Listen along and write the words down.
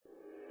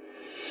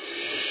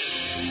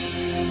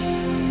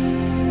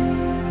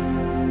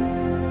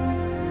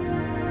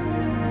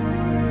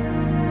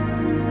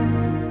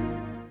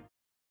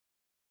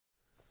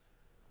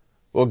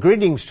Well,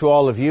 greetings to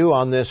all of you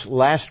on this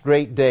last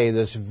great day,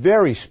 this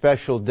very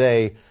special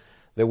day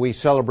that we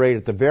celebrate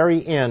at the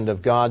very end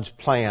of God's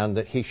plan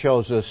that He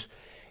shows us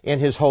in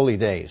His holy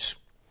days.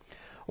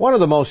 One of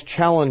the most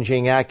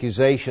challenging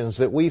accusations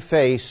that we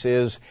face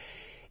is,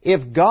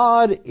 if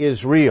God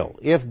is real,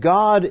 if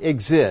God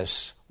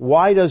exists,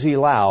 why does He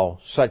allow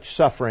such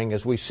suffering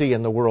as we see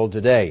in the world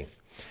today?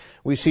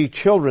 We see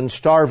children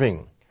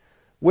starving,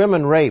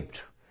 women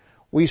raped.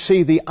 We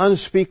see the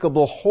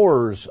unspeakable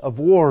horrors of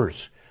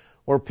wars,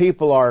 where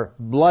people are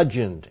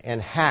bludgeoned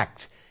and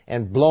hacked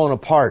and blown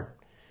apart.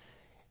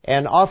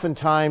 And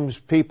oftentimes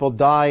people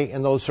die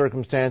in those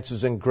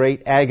circumstances in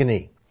great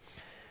agony.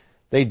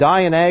 They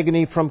die in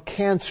agony from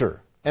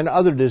cancer and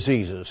other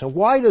diseases. And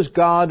why does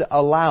God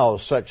allow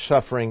such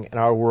suffering in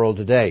our world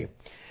today?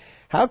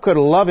 How could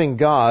a loving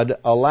God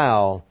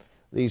allow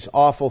these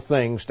awful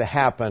things to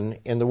happen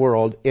in the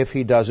world if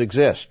He does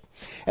exist?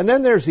 And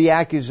then there's the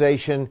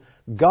accusation,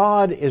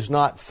 God is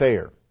not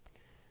fair.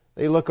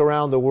 They look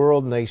around the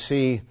world and they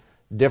see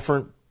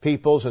different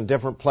peoples in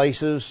different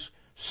places.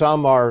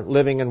 Some are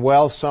living in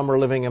wealth, some are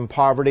living in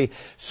poverty.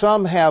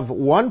 Some have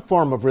one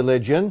form of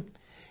religion,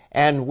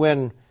 and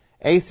when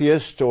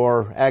atheists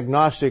or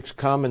agnostics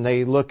come and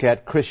they look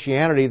at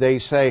Christianity, they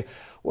say,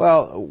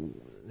 well,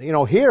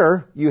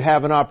 here you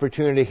have an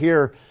opportunity to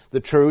hear the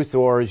truth,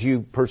 or as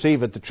you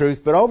perceive it, the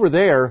truth, but over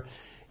there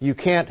you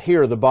can't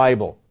hear the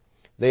Bible.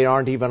 They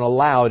aren't even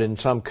allowed in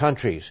some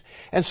countries.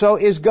 And so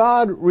is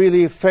God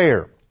really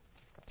fair?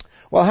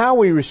 Well, how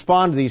we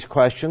respond to these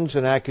questions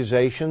and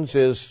accusations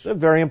is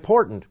very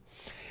important.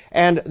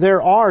 And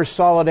there are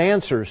solid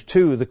answers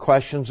to the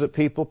questions that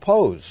people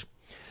pose.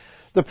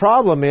 The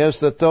problem is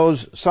that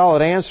those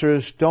solid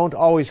answers don't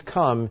always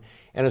come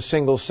in a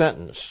single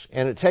sentence,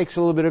 and it takes a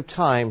little bit of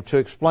time to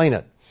explain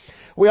it.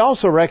 We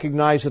also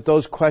recognize that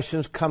those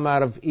questions come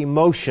out of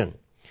emotion.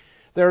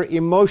 They're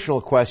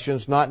emotional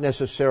questions, not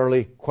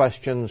necessarily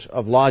questions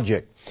of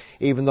logic,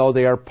 even though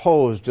they are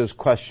posed as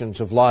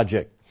questions of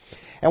logic.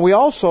 And we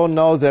also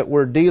know that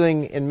we're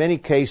dealing in many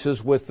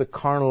cases with the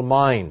carnal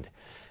mind.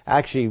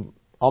 Actually,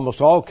 almost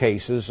all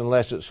cases,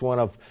 unless it's one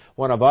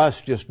of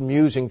us just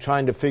musing,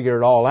 trying to figure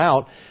it all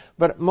out.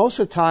 But most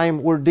of the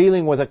time, we're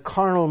dealing with a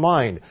carnal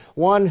mind,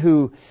 one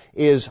who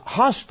is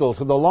hostile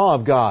to the law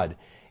of God.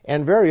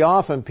 And very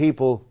often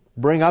people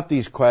bring up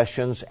these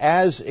questions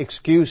as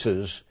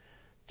excuses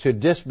to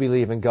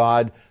disbelieve in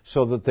God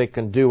so that they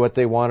can do what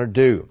they want to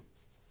do.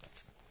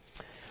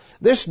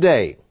 This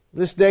day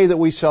that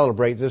we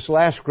celebrate, this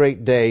last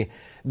great day,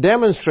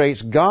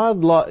 demonstrates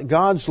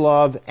God's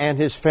love and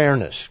His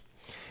fairness.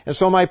 And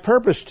so my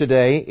purpose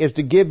today is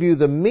to give you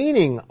the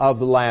meaning of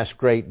the last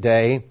great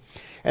day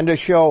and to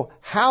show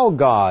how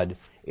God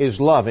is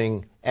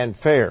loving and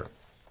fair.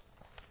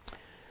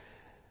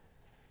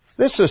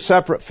 This is a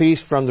separate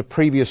feast from the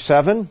previous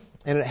 7,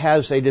 and it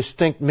has a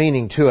distinct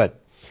meaning to it.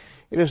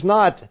 It is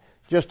not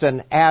just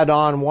an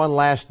add-on, one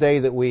last day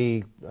that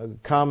we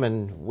come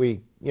and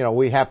we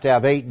have to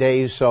have 8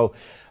 days, so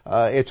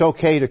it's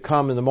okay to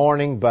come in the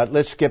morning, but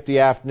let's skip the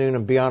afternoon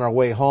and be on our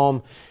way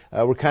home.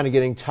 We're kind of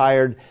getting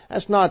tired.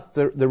 That's not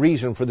the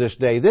reason for this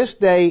day. This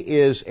day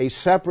is a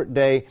separate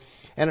day,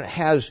 and it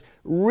has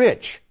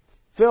rich,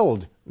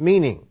 filled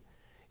meaning.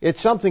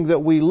 It's something that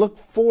we look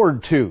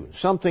forward to,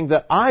 something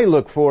that I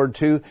look forward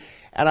to,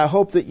 and I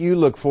hope that you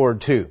look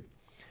forward to.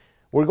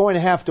 We're going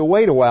to have to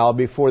wait a while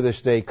before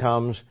this day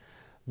comes,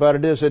 but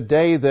it is a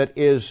day that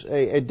is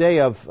a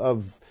day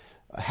of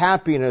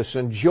happiness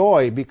and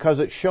joy, because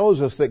it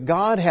shows us that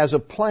God has a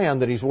plan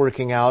that He's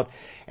working out,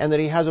 and that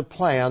He has a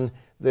plan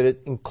that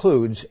it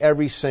includes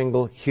every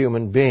single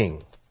human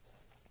being.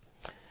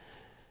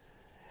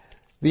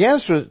 The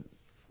answer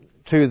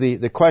to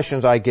the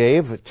questions I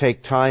gave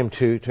take time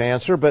to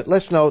answer, but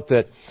let's note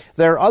that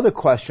there are other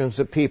questions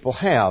that people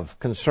have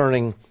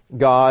concerning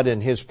God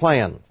and His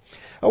plan.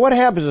 What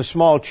happens to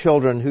small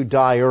children who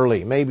die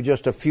early, maybe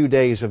just a few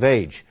days of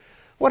age?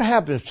 What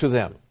happens to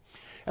them?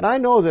 And I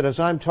know that as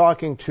I'm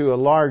talking to a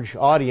large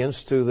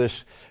audience through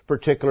this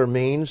particular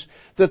means,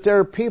 that there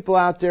are people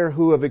out there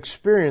who have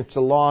experienced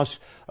the loss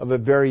of a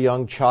very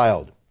young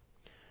child.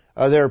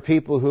 There are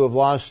people who have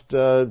lost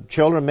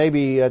children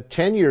maybe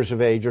 10 years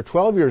of age or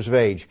 12 years of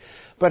age.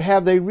 But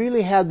have they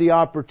really had the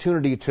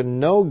opportunity to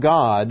know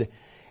God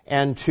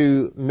and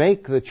to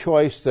make the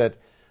choice that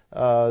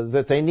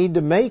they need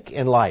to make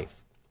in life?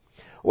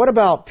 What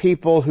about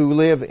people who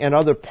live in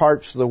other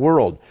parts of the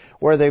world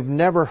where they've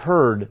never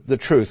heard the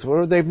truth,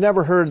 where they've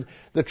never heard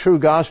the true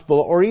gospel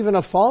or even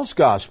a false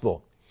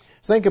gospel?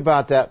 Think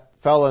about that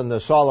fellow in the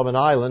Solomon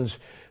Islands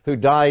who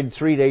died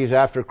 3 days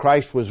after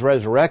Christ was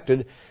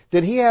resurrected.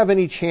 Did he have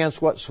any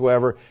chance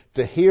whatsoever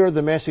to hear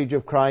the message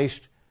of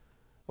Christ?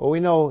 Well,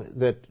 we know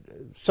that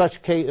such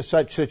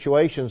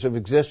situations have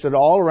existed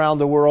all around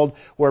the world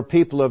where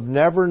people have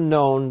never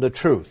known the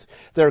truth.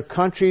 There are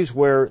countries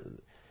where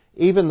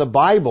even the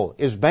Bible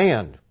is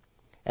banned.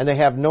 and they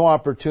have no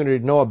opportunity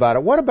to know about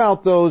it. What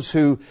about those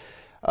who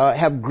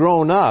have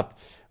grown up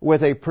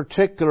with a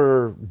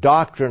particular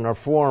doctrine or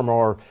form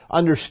or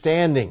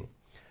understanding?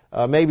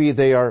 Maybe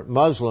they are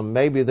Muslim,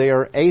 maybe they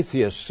are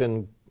atheists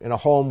in a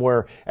home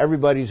where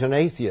everybody's an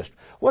atheist.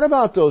 What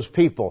about those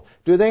people?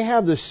 Do they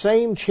have the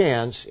same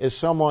chance as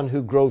someone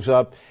who grows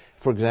up,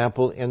 for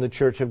example, in the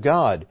Church of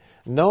God,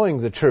 knowing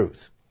the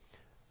truth?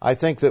 I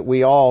think that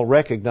we all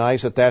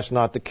recognize that that's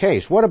not the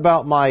case. What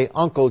about my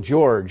Uncle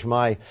George,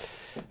 I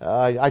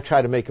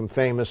try to make him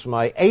famous,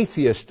 my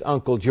atheist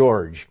Uncle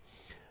George,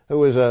 who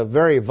was a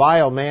very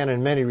vile man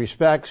in many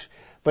respects,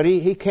 but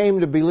he came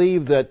to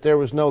believe that there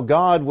was no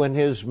God when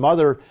his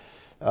mother,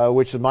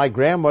 which is my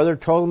grandmother,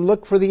 told him,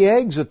 look for the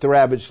eggs that the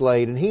rabbits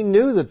laid. And he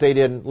knew that they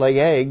didn't lay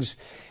eggs,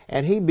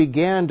 and he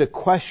began to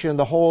question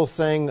the whole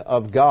thing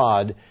of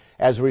God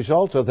as a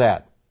result of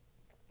that.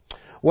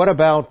 What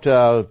about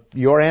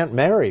your Aunt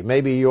Mary,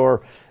 maybe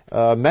your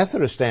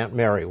Methodist Aunt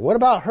Mary? What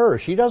about her?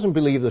 She doesn't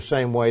believe the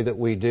same way that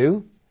we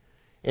do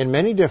in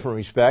many different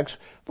respects,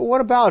 but what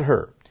about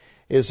her?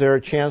 Is there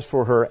a chance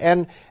for her?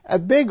 And a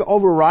big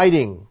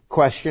overriding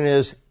question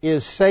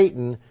is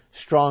Satan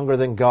stronger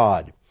than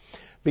God?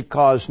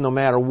 Because no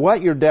matter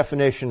what your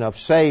definition of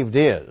saved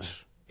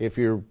is, if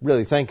you're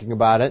really thinking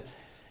about it,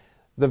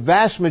 the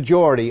vast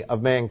majority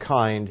of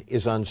mankind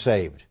is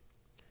unsaved.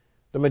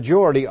 The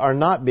majority are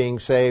not being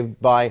saved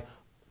by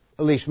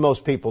at least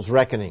most people's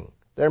reckoning.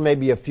 There may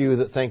be a few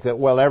that think that,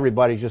 well,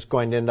 everybody's just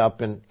going to end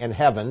up in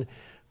heaven.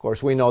 Of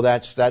course, we know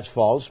that's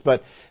false.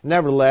 But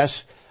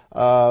nevertheless,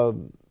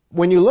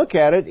 when you look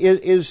at it,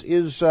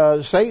 is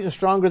Satan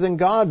stronger than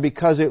God?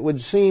 Because it would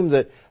seem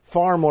that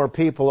far more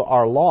people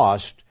are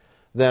lost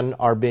than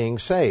are being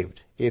saved,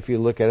 if you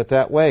look at it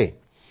that way.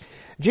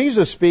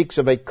 Jesus speaks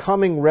of a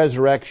coming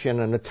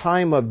resurrection and a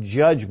time of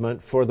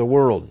judgment for the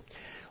world.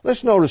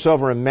 Let's notice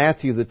over in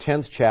Matthew, the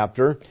 10th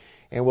chapter,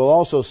 and we'll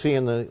also see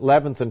in the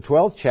 11th and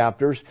 12th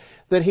chapters,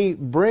 that he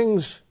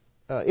brings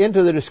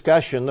into the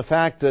discussion the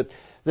fact that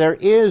there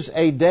is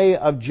a day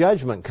of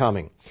judgment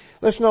coming.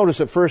 Let's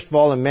notice it first of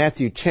all in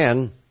Matthew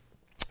 10,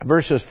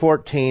 verses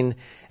 14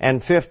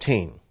 and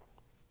 15.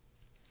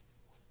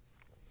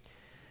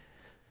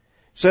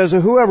 It says,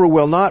 whoever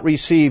will not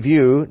receive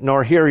you,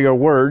 nor hear your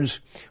words,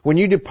 when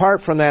you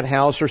depart from that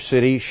house or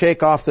city,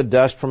 shake off the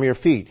dust from your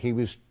feet. He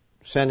was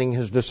sending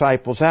his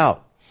disciples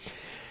out.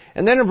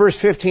 And then in verse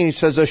 15 he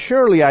says,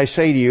 surely I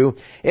say to you,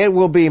 it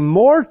will be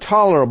more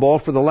tolerable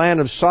for the land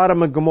of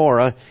Sodom and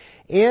Gomorrah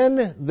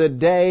in the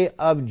day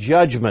of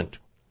judgment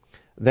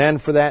than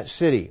for that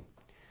city.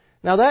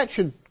 Now that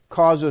should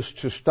cause us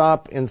to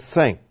stop and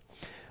think.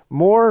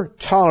 More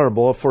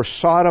tolerable for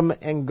Sodom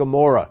and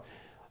Gomorrah.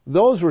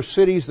 Those were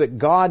cities that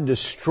God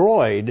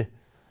destroyed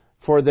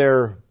for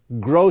their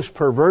gross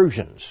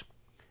perversions.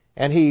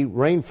 And he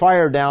rained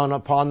fire down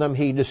upon them.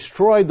 He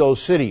destroyed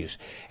those cities.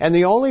 And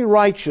the only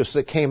righteous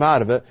that came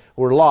out of it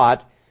were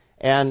Lot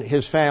and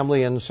his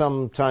family, and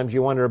sometimes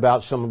you wonder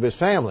about some of his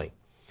family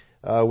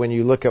when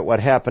you look at what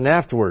happened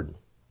afterward.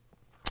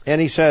 And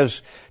he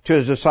says to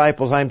his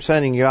disciples, I'm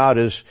sending you out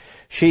as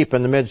sheep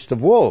in the midst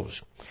of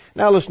wolves.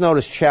 Now let's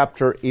notice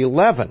chapter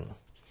 11.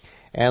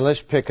 And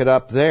let's pick it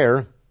up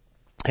there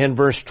in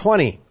verse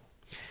 20.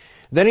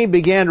 Then he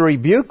began to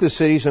rebuke the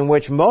cities in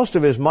which most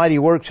of his mighty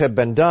works had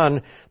been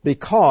done,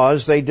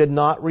 because they did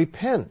not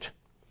repent.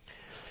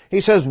 He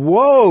says,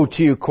 woe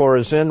to you,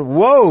 Chorazin!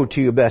 Woe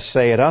to you,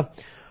 Bethsaida!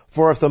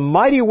 For if the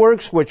mighty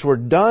works which were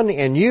done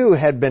in you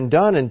had been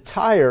done in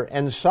Tyre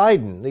and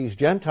Sidon, these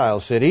Gentile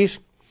cities,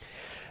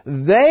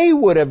 they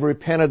would have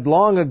repented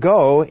long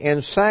ago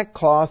in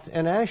sackcloth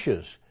and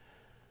ashes.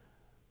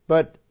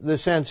 But the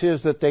sense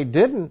is that they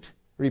didn't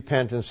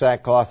repent in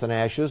sackcloth and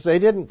ashes. They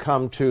didn't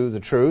come to the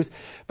truth.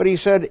 But he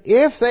said,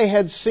 if they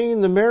had seen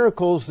the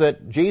miracles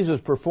that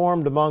Jesus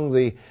performed among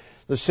the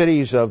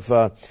cities of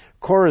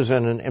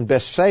Chorazin and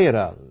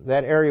Bethsaida,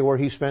 that area where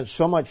he spent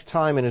so much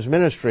time in his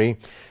ministry,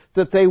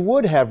 that they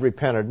would have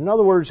repented. In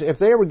other words, if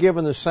they were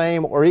given the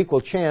same or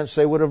equal chance,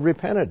 they would have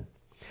repented.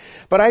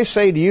 But I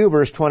say to you,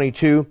 verse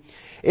 22,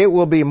 it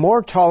will be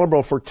more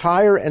tolerable for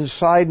Tyre and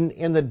Sidon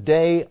in the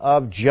day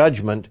of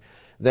judgment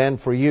than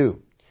for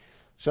you.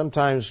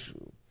 Sometimes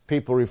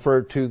people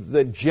refer to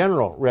the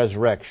general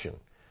resurrection.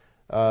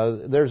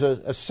 There's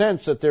a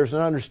sense that there's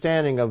an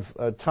understanding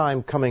of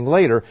time coming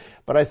later,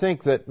 but I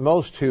think that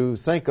most who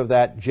think of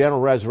that general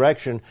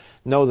resurrection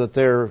know that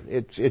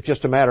it's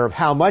just a matter of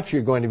how much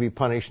you're going to be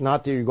punished,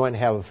 not that you're going to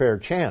have a fair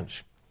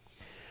chance.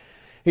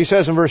 He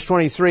says in verse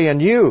 23,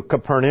 and you,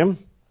 Capernaum,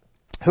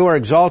 who are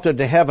exalted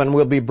to heaven,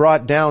 will be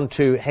brought down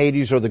to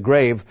Hades or the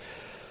grave.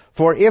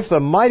 For if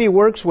the mighty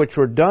works which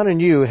were done in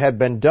you had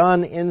been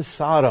done in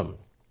Sodom,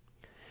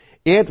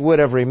 it would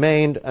have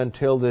remained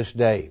until this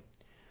day.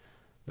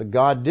 But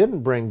God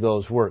didn't bring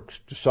those works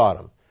to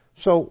Sodom.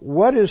 So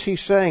what is he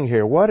saying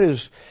here? What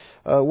is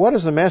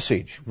the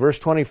message? Verse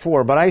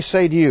 24, but I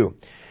say to you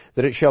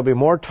that it shall be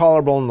more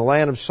tolerable in the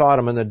land of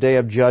Sodom in the day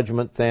of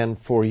judgment than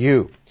for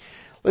you.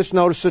 Let's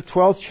notice the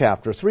 12th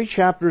chapter. 3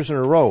 chapters in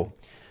a row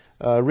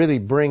really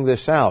bring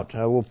this out.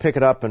 We'll pick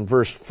it up in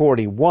verse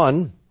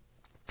 41.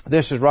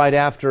 This is right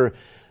after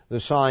the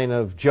sign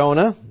of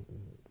Jonah,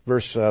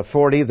 verse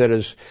 40, that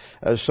is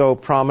so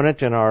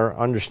prominent in our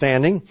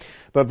understanding.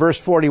 But verse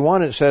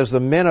 41, it says, the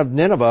men of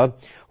Nineveh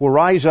will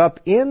rise up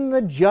in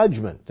the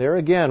judgment. There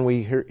again,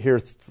 we hear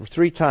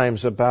 3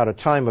 times about a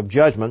time of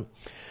judgment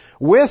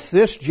with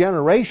this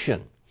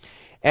generation,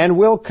 and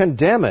will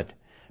condemn it,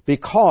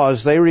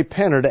 because they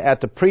repented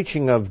at the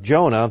preaching of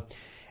Jonah,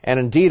 and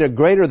indeed a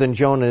greater than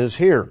Jonah is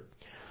here.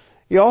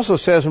 He also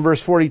says in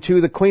verse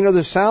 42, the queen of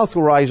the south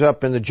will rise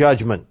up in the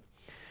judgment,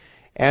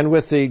 and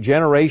with the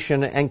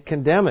generation, and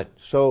condemn it.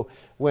 So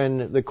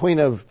when the queen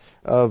of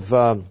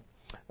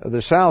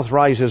the south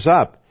rises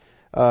up,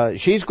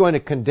 she's going to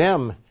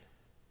condemn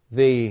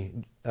the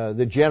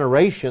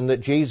generation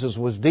that Jesus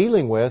was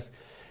dealing with,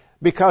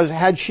 because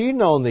had she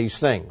known these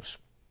things,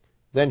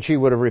 then she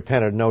would have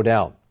repented, no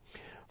doubt.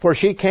 For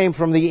she came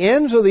from the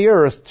ends of the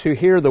earth to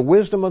hear the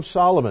wisdom of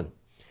Solomon.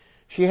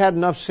 She had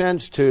enough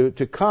sense to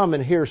come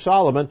and hear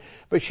Solomon,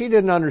 but she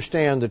didn't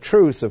understand the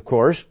truth, of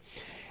course.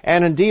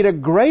 And indeed, a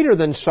greater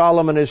than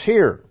Solomon is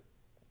here.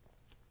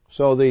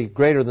 So the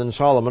greater than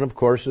Solomon, of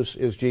course,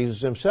 is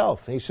Jesus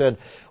himself. He said,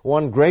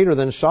 one greater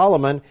than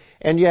Solomon,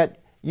 and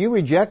yet you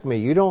reject me.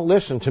 You don't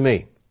listen to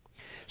me.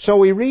 So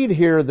we read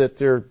here that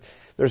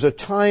there's a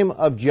time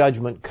of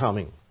judgment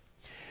coming.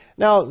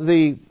 Now,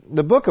 the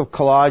book of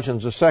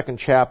Colossians, the 2nd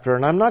chapter,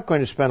 and I'm not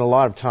going to spend a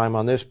lot of time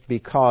on this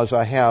because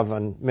I have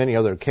on many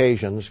other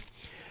occasions,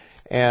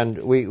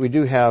 and we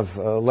do have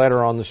a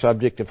letter on the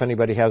subject if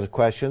anybody has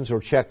questions, or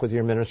check with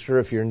your minister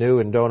if you're new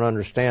and don't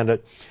understand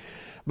it.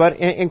 But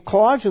in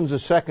Colossians, the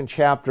 2nd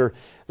chapter,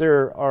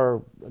 there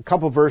are a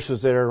couple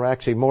verses that are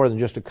actually more than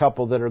just a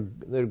couple that are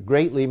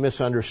greatly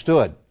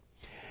misunderstood.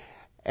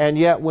 And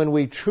yet, when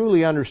we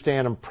truly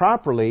understand them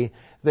properly,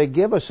 they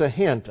give us a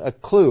hint, a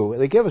clue.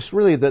 They give us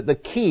really the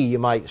key, you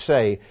might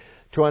say,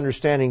 to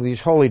understanding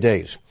these holy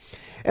days.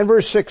 In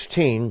verse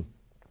 16,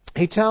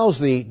 he tells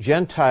the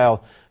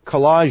Gentile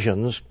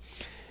Colossians,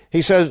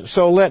 he says,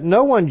 so let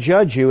no one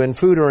judge you in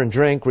food or in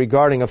drink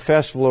regarding a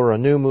festival or a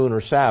new moon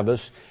or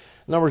Sabbath.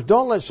 In other words,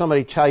 don't let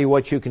somebody tell you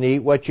what you can eat,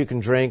 what you can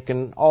drink,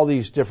 and all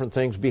these different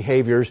things,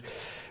 behaviors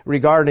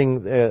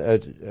regarding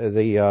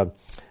the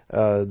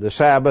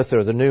Sabbath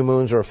or the new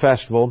moons or a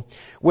festival,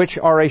 which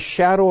are a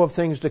shadow of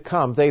things to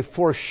come. They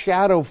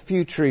foreshadow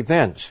future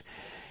events.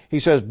 He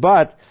says,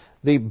 but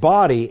the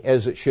body,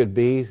 as it should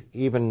be,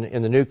 even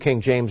in the New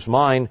King James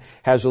mine,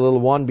 has a little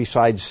one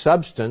besides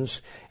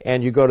substance,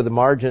 and you go to the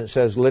margin, it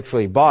says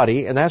literally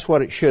body, and that's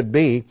what it should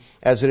be,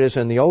 as it is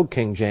in the Old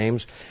King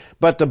James.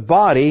 But the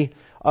body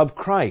of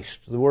Christ.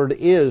 The word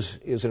is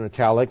in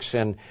italics,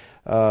 and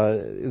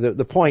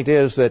the point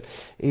is that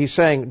he's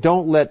saying,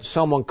 don't let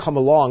someone come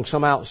along,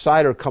 some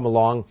outsider come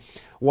along,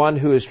 one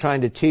who is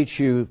trying to teach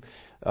you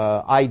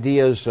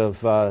ideas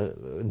of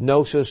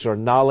gnosis or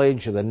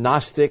knowledge, or the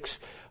Gnostics,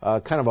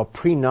 kind of a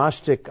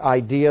pre-Gnostic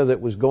idea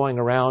that was going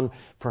around,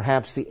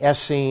 perhaps the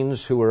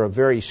Essenes, who were a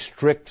very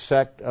strict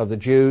sect of the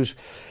Jews,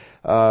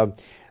 the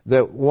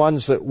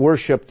ones that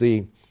worship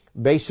the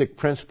basic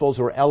principles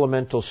or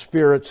elemental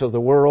spirits of the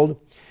world.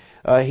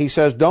 He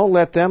says, don't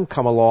let them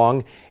come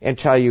along and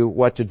tell you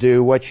what to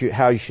do,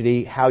 how you should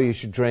eat, how you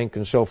should drink,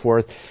 and so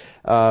forth.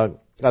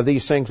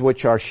 These things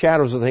which are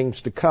shadows of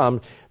things to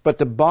come, but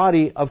the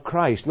body of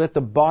Christ. Let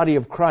the body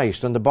of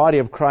Christ. And the body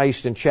of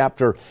Christ in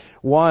chapter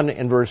 1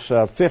 and verse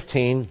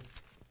 15,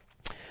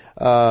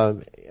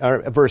 or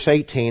verse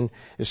 18,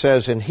 it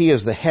says, and he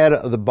is the head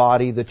of the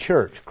body, the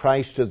church.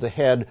 Christ is the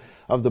head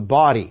of the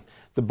body.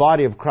 The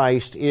body of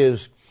Christ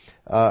is,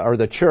 or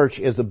the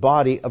church is the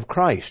body of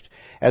Christ.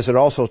 As it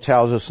also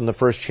tells us in the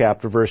 1st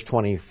chapter, verse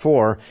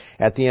 24,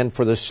 at the end,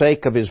 for the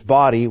sake of his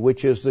body,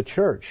 which is the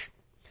church.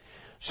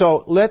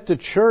 So let the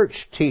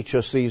church teach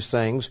us these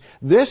things.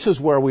 This is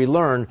where we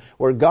learn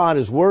where God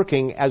is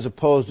working, as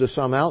opposed to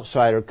some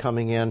outsider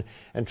coming in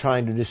and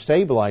trying to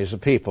destabilize the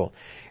people.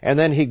 And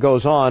then he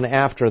goes on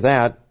after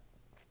that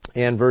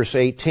in verse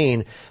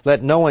 18,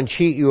 let no one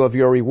cheat you of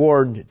your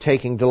reward,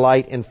 taking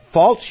delight in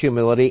false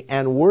humility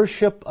and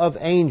worship of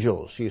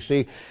angels. You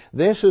see,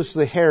 this is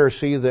the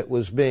heresy that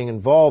was being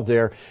involved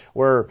there,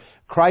 where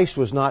Christ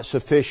was not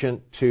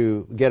sufficient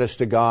to get us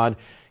to God.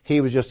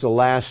 He was just the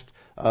last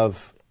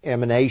of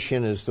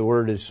emanation, as the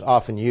word is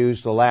often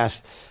used, the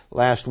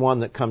last one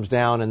that comes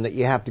down, and that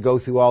you have to go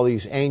through all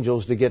these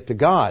angels to get to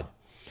God.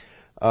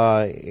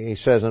 He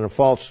says, in a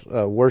false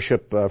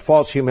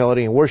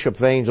humility and worship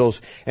of angels,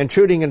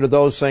 intruding into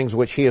those things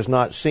which he has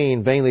not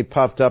seen, vainly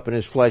puffed up in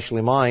his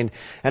fleshly mind,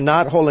 and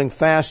not holding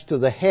fast to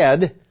the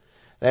head,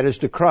 that is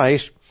to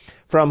Christ,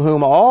 from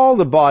whom all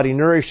the body,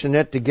 nourished and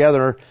knit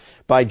together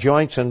by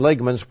joints and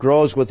ligaments,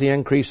 grows with the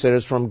increase that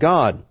is from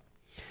God.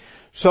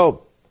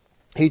 So,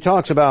 he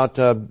talks about,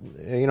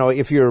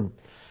 if you're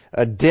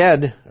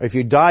dead, if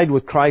you died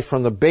with Christ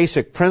from the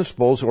basic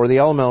principles or the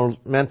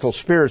elemental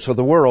spirits of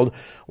the world,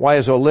 why,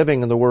 as though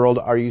living in the world,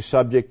 are you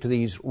subject to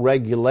these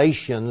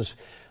regulations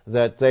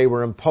that they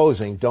were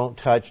imposing? Don't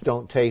touch,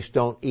 don't taste,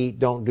 don't eat,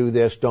 don't do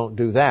this, don't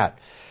do that.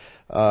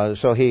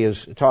 So he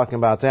is talking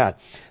about that.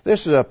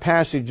 This is a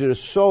passage that is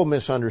so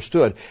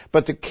misunderstood.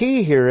 But the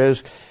key here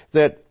is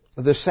that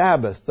the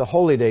Sabbath, the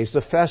holy days,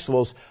 the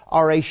festivals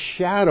are a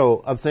shadow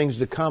of things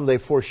to come. They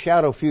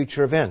foreshadow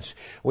future events.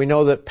 We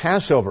know that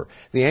Passover,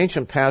 the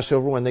ancient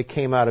Passover when they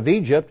came out of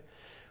Egypt,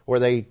 where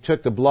they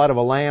took the blood of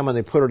a lamb and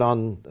they put it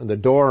on the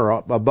door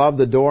or above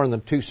the door and the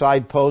two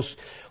side posts,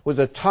 was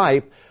a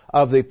type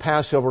of the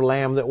Passover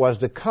lamb that was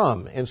to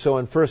come. And so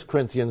in 1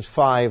 Corinthians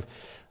 5,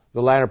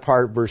 the latter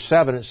part, verse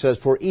 7, it says,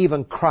 "For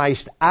even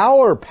Christ,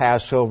 our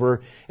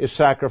Passover, is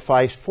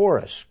sacrificed for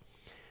us."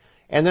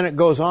 And then it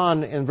goes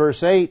on in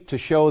verse 8 to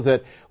show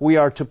that we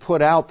are to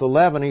put out the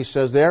leaven. He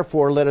says,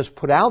 "Therefore, let us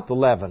put out the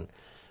leaven."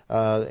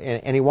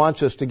 And he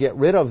wants us to get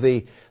rid of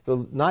the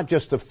not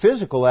just the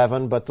physical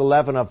leaven, but the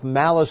leaven of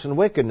malice and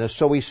wickedness.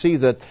 So we see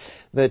that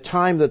the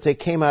time that they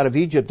came out of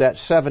Egypt, that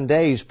 7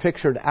 days,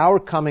 pictured our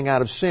coming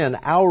out of sin,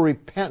 our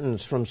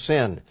repentance from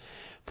sin,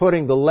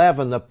 putting the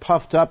leaven, the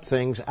puffed up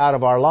things, out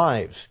of our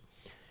lives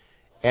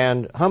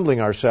and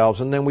humbling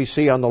ourselves. And then we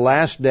see on the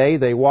last day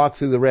they walked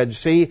through the Red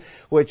Sea,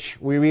 which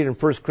we read in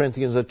 1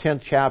 Corinthians, the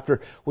 10th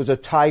chapter, was a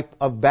type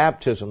of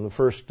baptism. The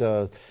first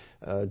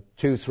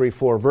 2, 3,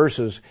 4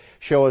 verses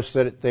show us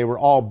that they were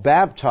all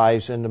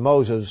baptized into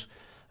Moses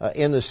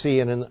in the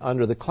sea and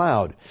under the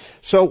cloud.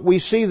 So we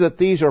see that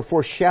these are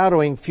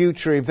foreshadowing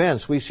future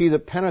events. We see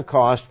that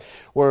Pentecost,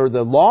 where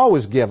the law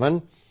was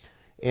given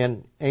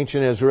in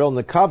ancient Israel in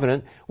the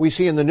covenant, we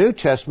see in the New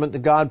Testament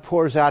that God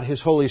pours out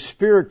His Holy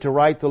Spirit to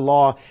write the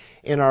law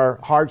in our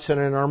hearts and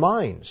in our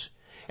minds.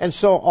 And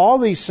so all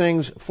these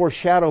things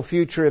foreshadow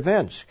future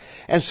events.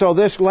 And so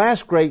this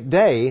last great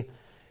day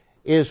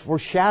is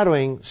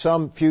foreshadowing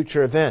some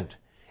future event.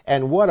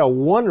 And what a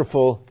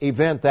wonderful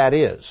event that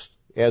is,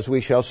 as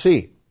we shall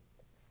see.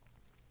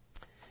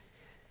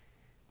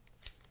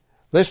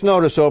 Let's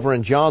notice over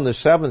in John the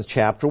 7th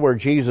chapter where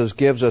Jesus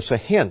gives us a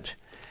hint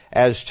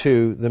as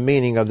to the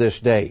meaning of this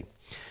day.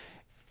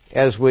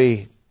 As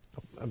we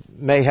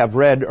may have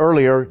read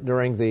earlier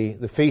during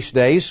the feast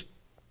days,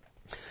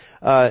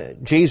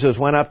 Jesus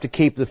went up to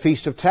keep the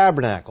Feast of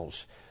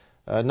Tabernacles.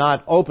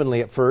 Not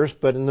openly at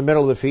first, but in the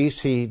middle of the feast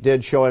he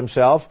did show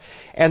himself.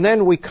 And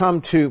then we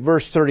come to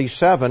verse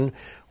 37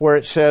 where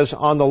it says,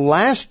 "On the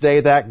last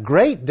day, that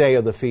great day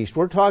of the feast,"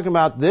 we're talking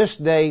about this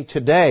day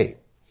today,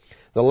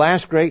 the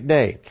last great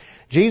day,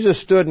 "Jesus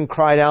stood and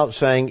cried out,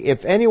 saying,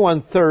 'If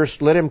anyone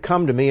thirsts, let him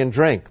come to me and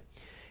drink.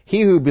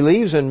 He who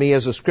believes in me,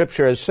 as the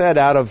scripture has said,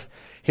 out of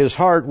his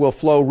heart will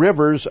flow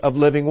rivers of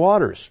living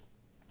waters.'"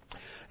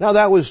 Now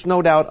that was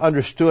no doubt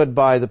understood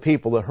by the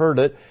people that heard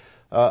it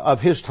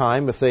of his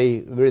time, if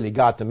they really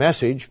got the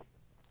message.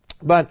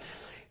 But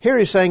here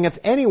he's saying, if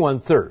anyone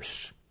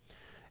thirsts.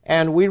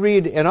 And we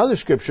read in other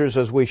scriptures,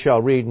 as we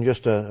shall read in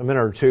just a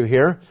minute or two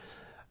here,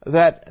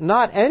 that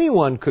not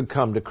anyone could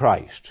come to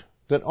Christ,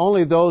 that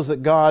only those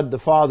that God the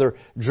Father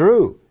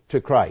drew to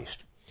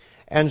Christ.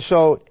 And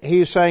so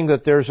he's saying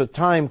that there's a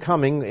time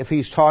coming, if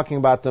he's talking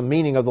about the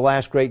meaning of the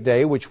last great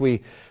day, which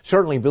we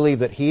certainly believe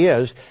that he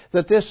is,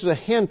 that this is a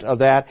hint of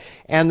that,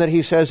 and that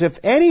he says,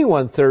 "If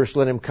anyone thirsts,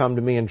 let him come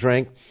to me and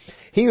drink.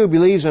 He who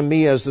believes in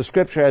me, as the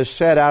scripture has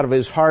said, out of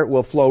his heart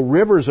will flow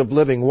rivers of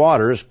living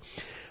waters."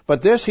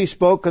 But this he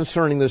spoke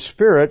concerning the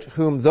Spirit,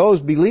 whom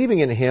those believing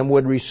in him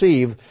would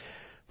receive,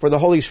 for the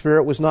Holy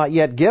Spirit was not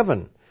yet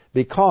given,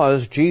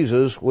 because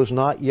Jesus was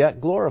not yet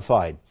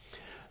glorified.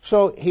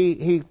 So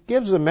he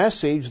gives the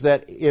message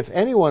that if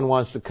anyone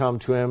wants to come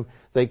to him,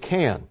 they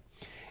can.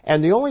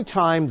 And the only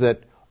time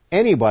that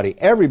anybody,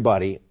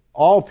 everybody,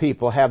 all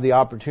people have the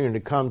opportunity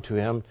to come to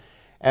him,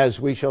 as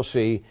we shall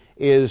see,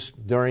 is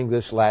during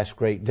this last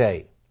great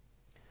day.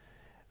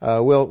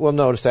 We'll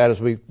notice that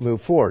as we move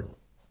forward.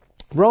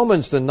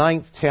 Romans, the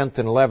 9th, 10th,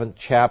 and 11th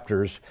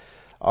chapters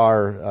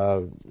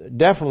are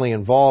definitely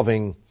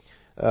involving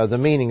the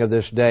meaning of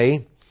this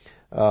day.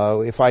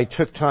 If I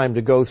took time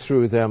to go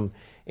through them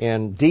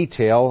in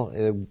detail,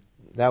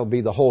 that would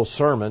be the whole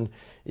sermon.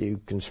 You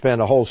can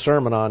spend a whole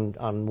sermon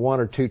on 1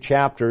 or 2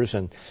 chapters,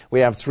 and we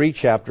have 3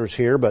 chapters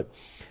here, but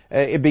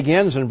it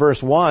begins in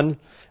verse 1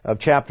 of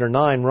chapter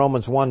 9,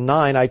 Romans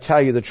 1:9. "I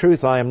tell you the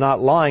truth, I am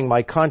not lying,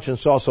 my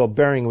conscience also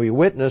bearing me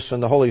witness,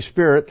 and the Holy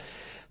Spirit,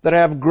 that I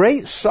have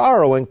great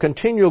sorrow and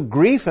continual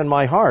grief in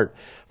my heart,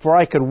 for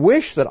I could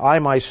wish that I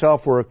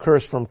myself were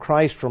accursed from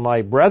Christ for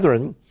my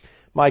brethren,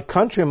 my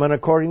countrymen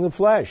according to the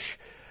flesh,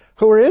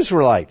 who are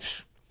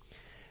Israelites."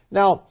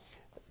 Now,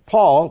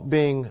 Paul,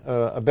 being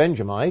a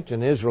Benjamite,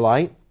 an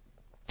Israelite,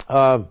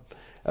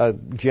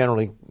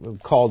 generally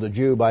called a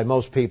Jew by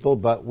most people,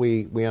 but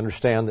we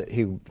understand that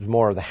he was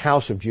more of the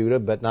house of Judah,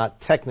 but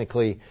not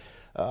technically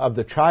of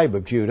the tribe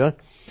of Judah.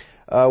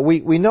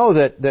 We know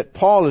that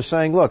Paul is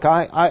saying, look,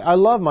 I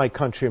love my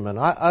countrymen.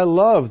 I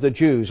love the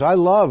Jews. I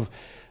love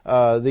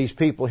these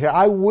people here.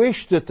 I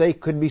wish that they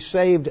could be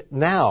saved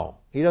now.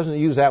 He doesn't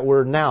use that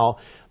word now,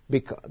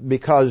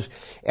 because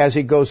as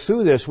he goes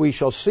through this, we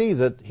shall see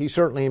that he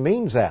certainly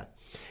means that.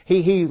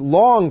 He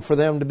longed for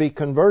them to be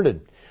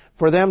converted,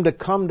 for them to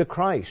come to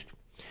Christ.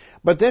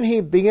 But then he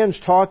begins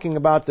talking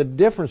about the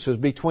differences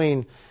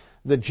between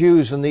the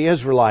Jews and the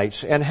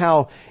Israelites, and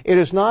how it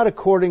is not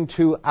according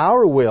to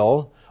our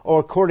will or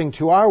according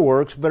to our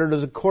works, but it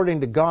is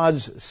according to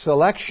God's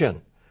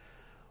selection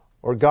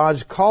or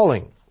God's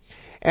calling.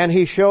 And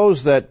he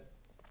shows that,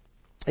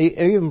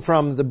 even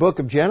from the book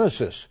of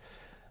Genesis,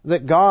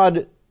 that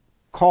God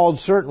called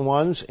certain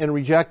ones and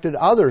rejected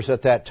others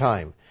at that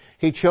time.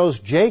 He chose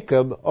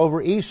Jacob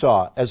over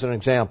Esau as an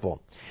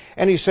example.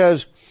 And he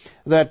says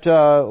that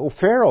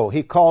Pharaoh,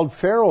 he called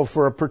Pharaoh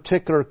for a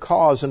particular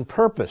cause and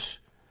purpose.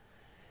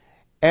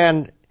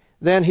 And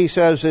then he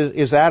says,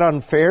 is that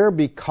unfair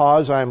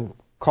because I'm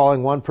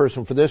calling one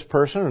person for this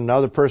person,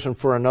 another person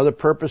for another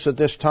purpose at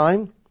this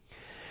time?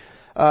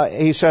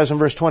 He says in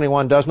verse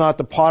 21, does not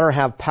the potter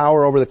have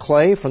power over the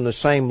clay from the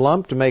same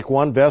lump to make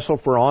one vessel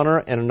for honor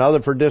and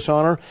another for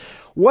dishonor?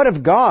 What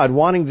if God,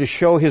 wanting to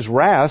show his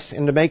wrath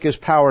and to make his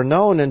power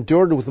known,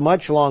 endured with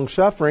much long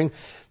suffering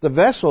the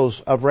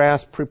vessels of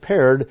wrath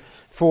prepared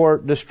for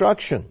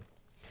destruction?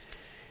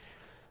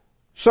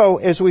 So,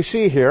 as we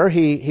see here,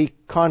 he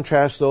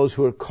contrasts those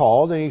who are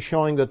called, and he's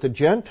showing that the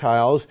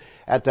Gentiles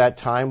at that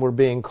time were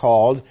being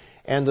called,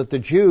 and that the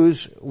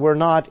Jews were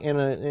not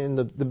in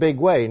the big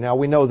way. Now,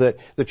 we know that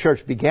the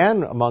church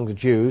began among the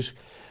Jews,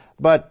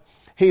 but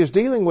he is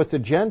dealing with the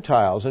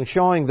Gentiles and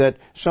showing that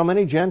so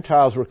many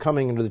Gentiles were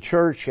coming into the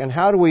church. And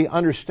how do we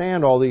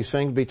understand all these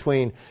things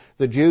between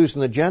the Jews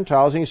and the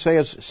Gentiles? And he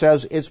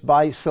says it's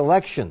by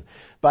selection,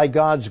 by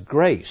God's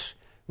grace,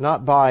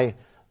 not by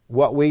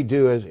what we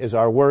do as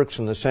our works,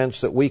 in the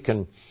sense that we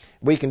can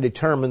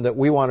determine that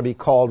we want to be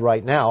called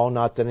right now.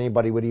 Not that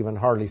anybody would even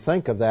hardly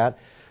think of that.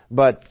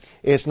 But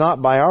it's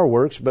not by our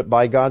works, but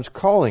by God's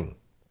calling.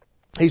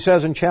 He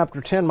says in chapter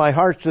 10, my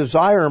heart's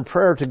desire and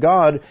prayer to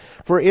God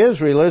for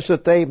Israel is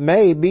that they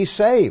may be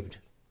saved.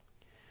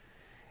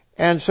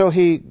 And so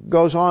he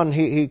goes on,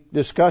 he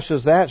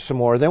discusses that some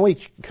more. Then we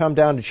come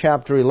down to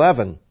chapter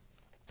 11,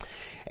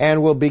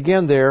 and we'll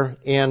begin there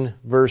in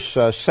verse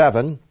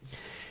 7.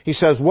 He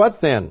says,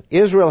 what then?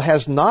 Israel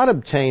has not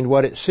obtained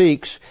what it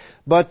seeks,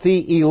 but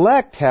the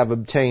elect have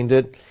obtained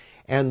it,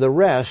 and the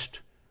rest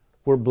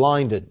were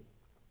blinded.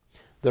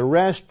 The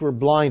rest were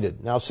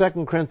blinded. Now,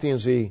 2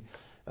 Corinthians, the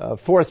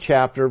 4th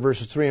chapter,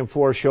 verses 3 and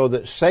 4, show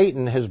that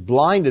Satan has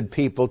blinded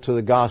people to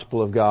the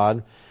gospel of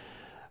God.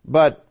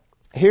 But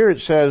here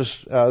it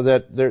says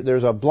that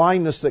there's a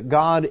blindness that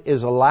God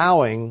is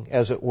allowing,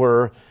 as it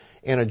were,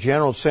 in a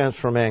general sense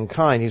for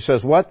mankind. He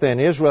says, what then?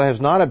 Israel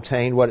has not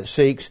obtained what it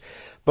seeks,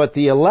 but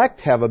the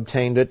elect have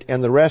obtained it,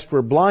 and the rest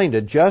were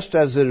blinded, just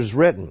as it is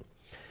written.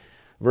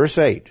 Verse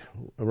 8,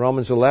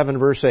 Romans 11,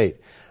 verse 8.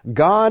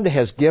 God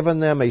has given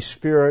them a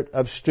spirit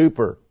of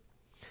stupor,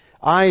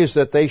 eyes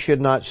that they should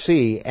not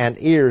see, and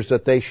ears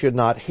that they should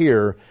not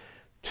hear,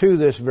 to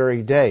this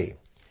very day.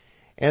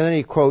 And then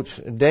he quotes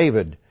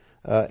David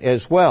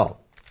as well.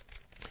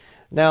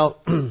 Now,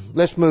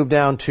 let's move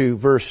down to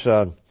verse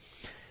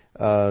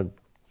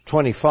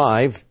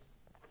 25.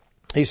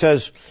 He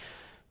says,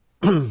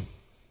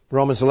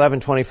 Romans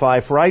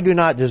 11:25, for I do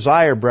not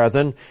desire,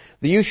 brethren,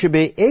 that you should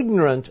be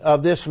ignorant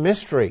of this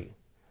mystery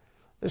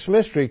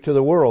to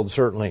the world,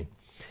 certainly,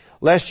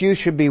 lest you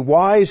should be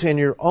wise in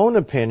your own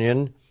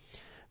opinion,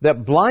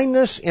 that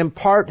blindness in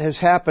part has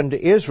happened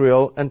to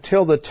Israel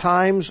until the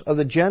times of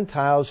the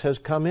Gentiles has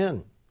come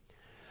in.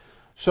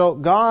 So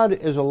God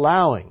is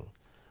allowing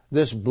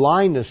this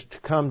blindness to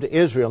come to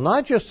Israel,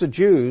 not just the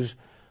Jews,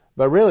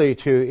 but really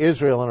to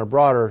Israel in a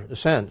broader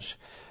sense.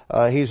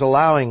 He's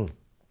allowing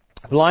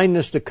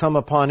blindness to come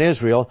upon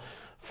Israel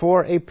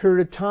for a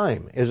period of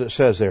time, as it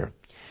says there.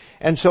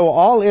 And so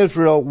all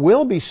Israel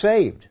will be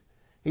saved.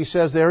 He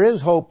says there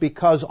is hope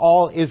because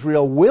all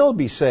Israel will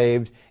be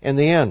saved in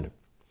the end.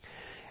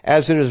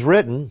 As it is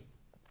written,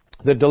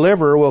 the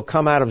deliverer will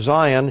come out of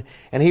Zion,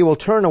 and he will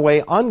turn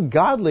away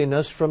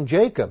ungodliness from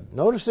Jacob.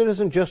 Notice it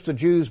isn't just the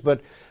Jews,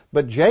 but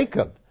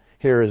Jacob,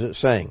 here is it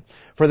saying.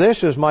 For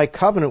this is my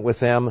covenant with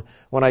them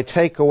when I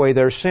take away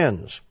their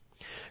sins.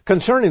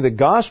 Concerning the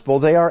gospel,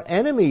 they are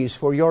enemies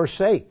for your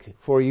sake.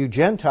 For you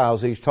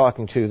Gentiles he's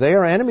talking to, they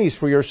are enemies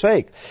for your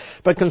sake.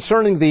 But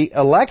concerning the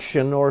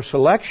election or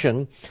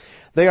selection,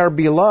 they are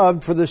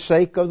beloved for the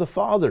sake of the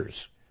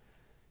fathers.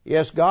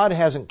 Yes, God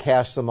hasn't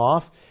cast them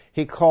off.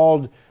 He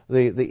called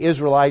the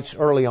Israelites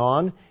early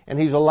on, and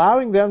he's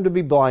allowing them to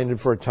be blinded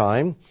for a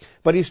time,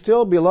 but he's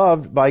still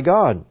beloved by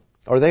God,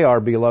 or they are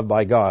beloved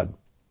by God.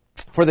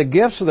 For the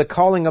gifts of the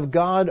calling of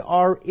God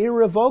are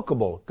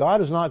irrevocable.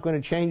 God is not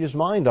going to change his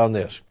mind on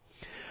this.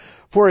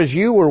 For as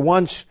you were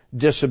once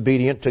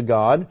disobedient to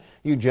God,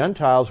 you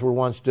Gentiles were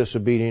once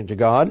disobedient to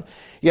God,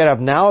 yet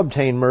have now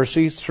obtained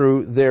mercy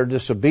through their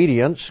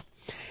disobedience,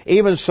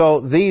 even so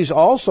these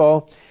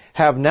also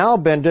have now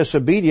been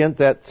disobedient,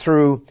 that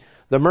through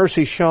the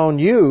mercy shown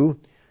you,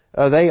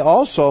 they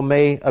also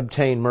may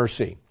obtain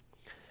mercy.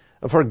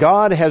 For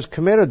God has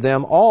committed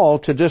them all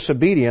to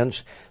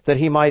disobedience, that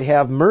he might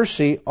have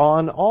mercy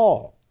on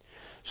all.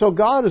 So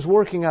God is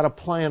working out a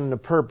plan and a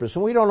purpose,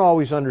 and we don't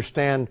always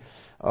understand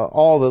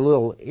all the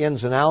little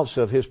ins and outs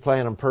of his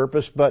plan and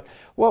purpose, but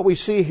what we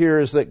see here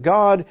is that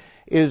God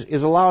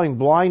is allowing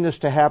blindness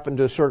to happen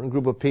to a certain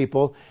group of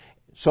people,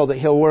 so that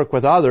He'll work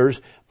with others.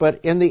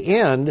 But in the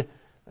end,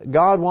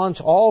 God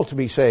wants all to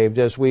be saved,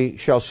 as we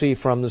shall see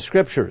from the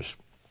Scriptures.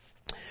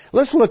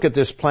 Let's look at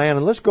this plan,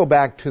 and let's go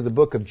back to the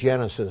book of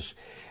Genesis,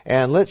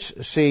 and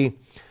let's see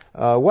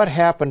what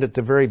happened at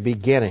the very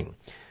beginning.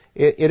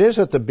 It is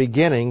at the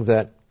beginning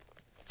that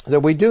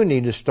we do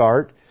need to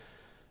start,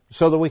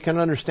 so that we can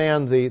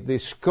understand the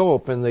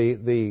scope and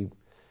the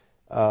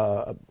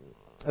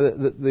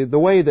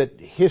way that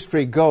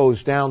history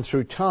goes down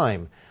through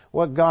time,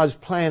 what God's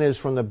plan is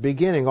from the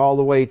beginning all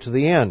the way to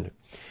the end.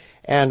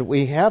 And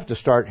we have to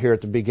start here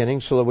at the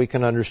beginning so that we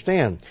can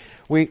understand.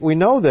 We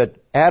know that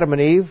Adam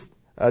and Eve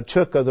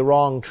took of the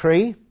wrong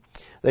tree.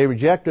 They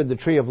rejected the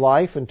tree of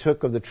life and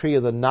took of the tree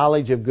of the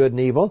knowledge of good and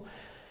evil.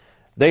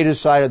 They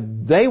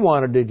decided they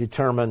wanted to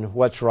determine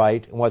what's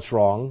right and what's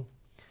wrong,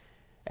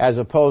 as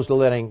opposed to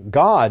letting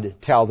God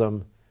tell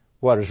them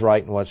what is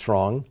right and what's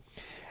wrong.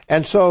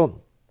 And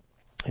so,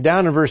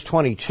 down in verse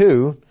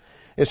 22,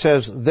 it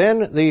says,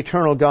 "Then the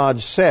eternal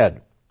God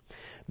said,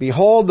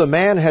 Behold, the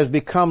man has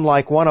become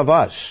like one of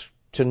us,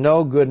 to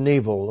know good and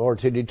evil, or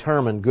to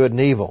determine good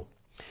and evil.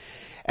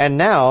 And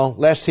now,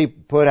 lest he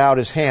put out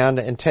his hand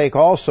and take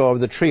also of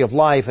the tree of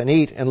life and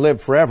eat and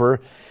live forever.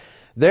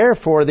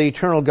 Therefore the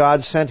eternal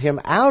God sent him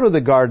out of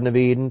the Garden of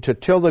Eden to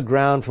till the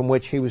ground from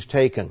which he was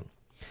taken.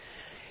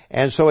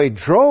 And so he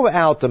drove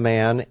out the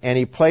man, and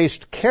he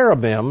placed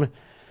cherubim,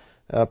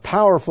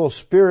 powerful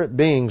spirit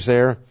beings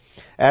there,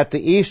 at the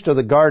east of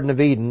the Garden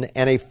of Eden,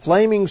 and a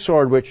flaming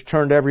sword which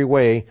turned every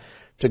way,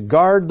 to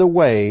guard the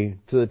way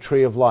to the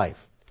tree of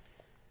life."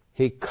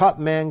 He cut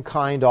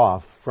mankind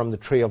off from the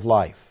tree of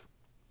life.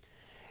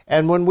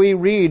 And when we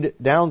read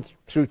down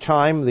through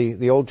time,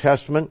 the Old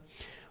Testament,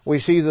 we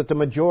see that the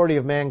majority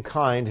of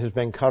mankind has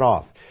been cut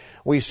off.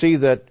 We see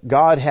that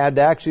God had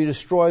to actually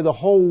destroy the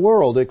whole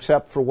world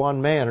except for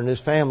one man and his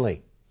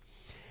family,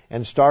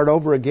 and start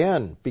over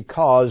again,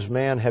 because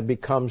man had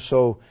become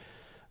so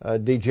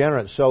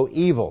degenerate, so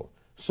evil,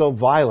 so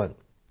violent.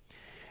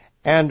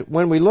 And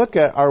when we look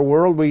at our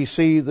world, we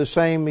see the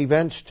same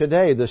events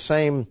today, the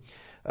same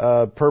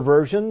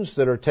perversions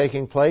that are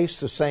taking place,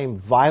 the same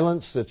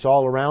violence that's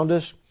all around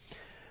us.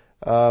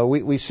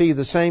 We see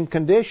the same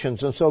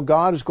conditions, and so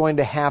God is going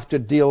to have to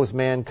deal with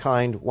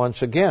mankind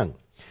once again.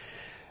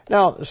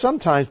 Now,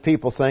 sometimes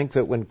people think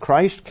that when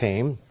Christ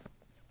came,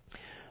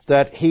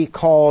 that He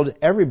called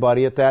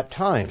everybody at that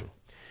time.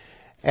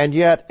 And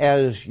yet,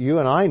 as you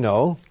and I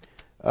know,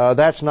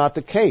 that's not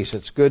the case.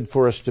 It's good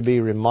for us to be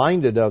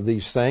reminded of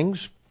these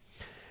things.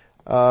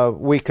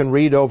 We can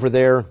read over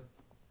there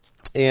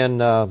in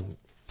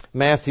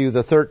Matthew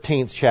the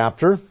 13th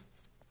chapter,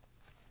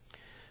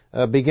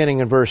 beginning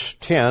in verse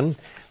 10.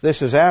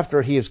 This is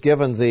after He has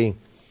given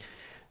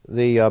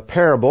the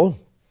parable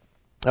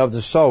of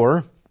the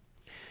sower.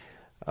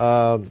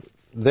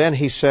 Then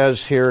He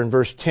says here in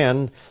verse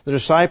 10, the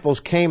disciples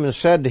came and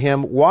said to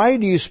Him, "Why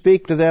do you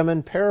speak to them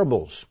in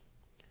parables?"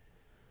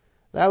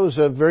 That was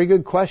a very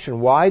good question.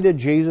 Why did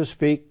Jesus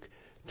speak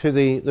to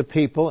the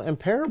people in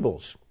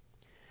parables?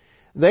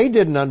 They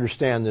didn't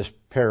understand this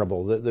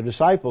parable. The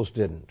disciples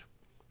didn't,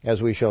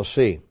 as we shall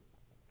see.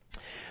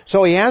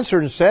 So He answered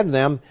and said to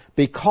them,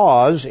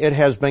 "Because it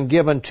has been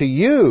given to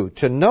you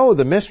to know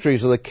the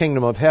mysteries of the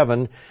kingdom of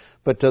heaven,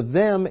 but to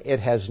them it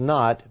has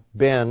not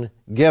been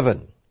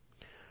given.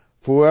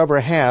 For whoever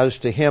has,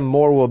 to him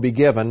more will be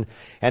given,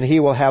 and he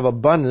will have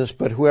abundance,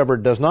 but whoever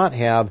does not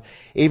have,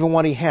 even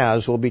what he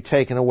has will be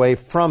taken away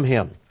from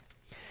him."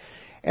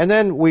 And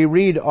then we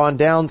read on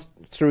down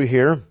through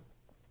here.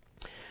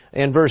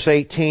 In verse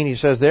 18, He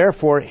says,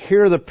 "Therefore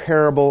hear the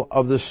parable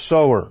of the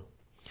sower."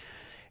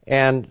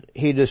 And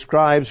He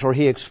describes, or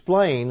He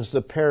explains,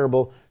 the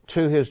parable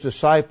to His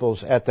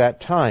disciples at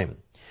that time.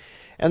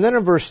 And then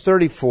in verse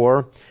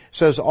 34,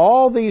 says,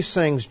 "All these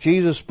things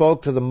Jesus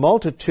spoke to the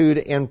multitude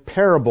in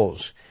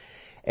parables,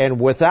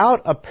 and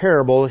without a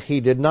parable He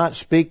did not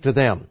speak to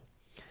them,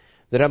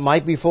 that it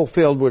might be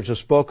fulfilled which is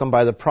spoken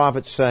by the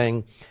prophet,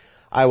 saying,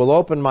 I will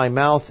open my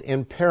mouth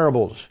in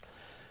parables.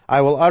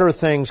 I will utter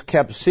things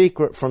kept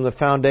secret from the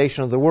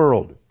foundation of the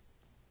world."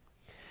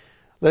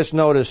 Let's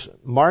notice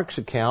Mark's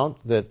account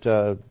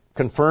that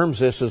confirms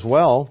this as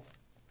well.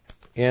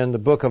 In the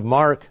book of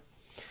Mark,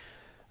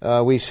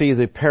 we see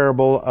the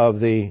parable of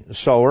the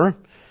sower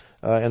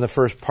in the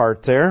first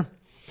part there.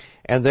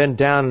 And then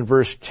down in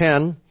verse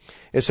 10,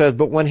 it says,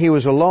 "But when He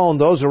was alone,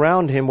 those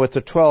around Him with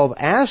the 12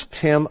 asked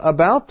Him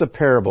about the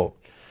parable."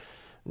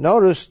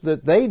 Notice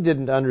that they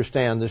didn't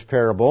understand this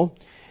parable.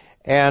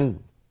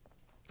 And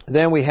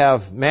then we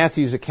have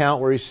Matthew's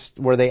account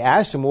where they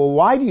asked Him, "Well,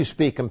 why do you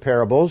speak in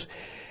parables?"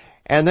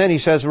 And then He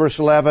says, verse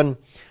 11,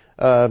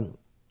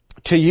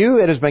 "To you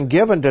it has been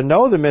given to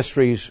know the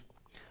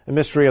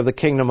mystery of the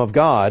kingdom of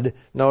God."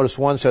 Notice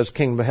one says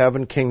kingdom of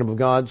heaven, kingdom of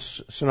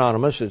God's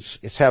synonymous.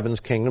 It's heaven's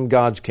kingdom,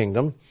 God's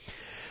kingdom.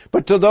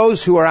 "But to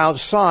those who are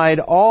outside,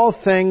 all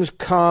things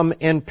come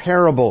in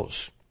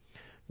parables."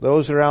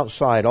 Those that are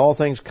outside, all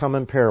things come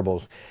in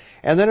parables.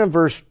 And then in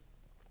verse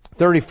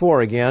 34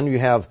 again, you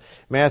have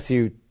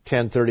Matthew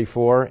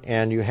 10:34,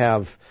 and you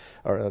have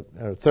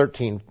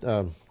 13,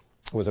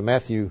 Was it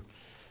Matthew?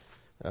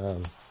 I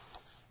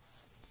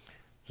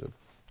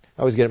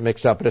always get it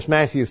mixed up, but it's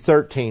Matthew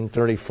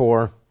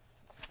 13:34.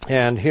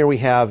 And here we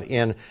have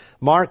in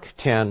Mark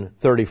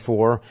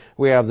 10:34,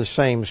 we have the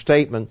same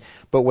statement.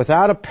 But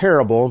without a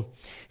parable,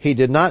 he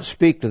did not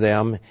speak to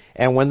them.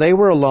 And when they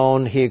were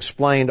alone, he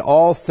explained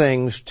all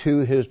things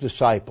to his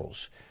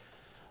disciples.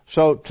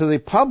 So to the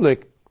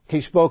public, he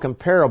spoke in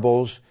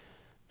parables.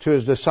 To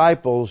his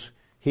disciples,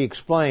 he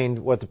explained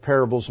what the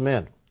parables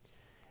meant.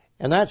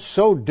 And that's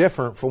so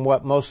different from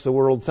what most of the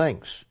world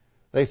thinks.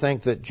 They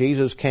think that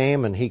Jesus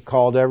came and he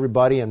called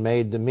everybody and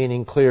made the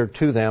meaning clear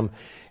to them,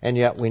 and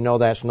yet we know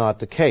that's not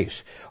the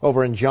case.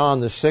 Over in John,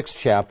 the 6th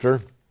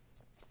chapter,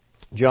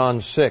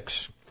 John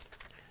 6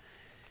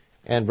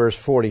 and verse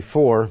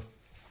 44,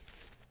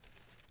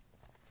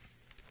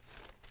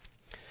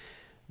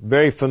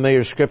 very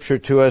familiar scripture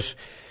to us.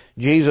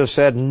 Jesus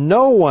said,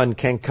 "No one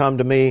can come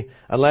to me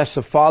unless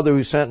the Father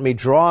who sent me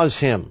draws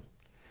him,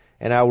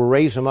 and I will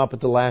raise him up at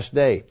the last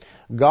day."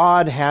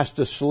 God has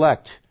to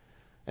select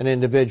an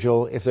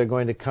individual if they're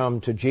going to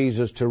come to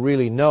Jesus to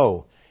really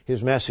know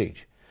his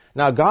message.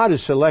 Now, God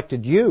has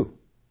selected you,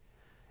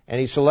 and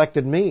he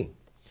selected me.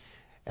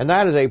 And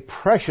that is a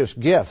precious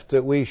gift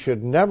that we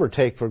should never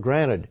take for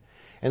granted,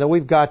 and that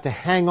we've got to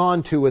hang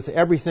on to with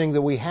everything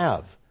that we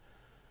have,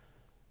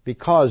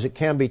 because it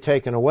can be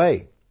taken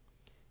away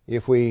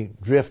if we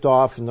drift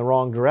off in the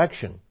wrong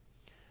direction.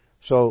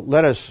 So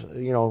let us,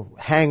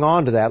 hang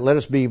on to that. Let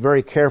us be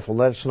very careful.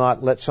 Let us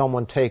not let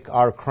someone take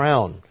our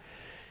crown.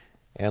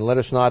 And let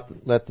us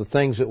not let the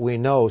things that we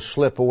know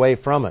slip away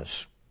from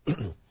us.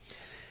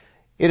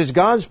 It is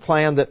God's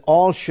plan that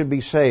all should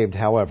be saved,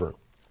 however.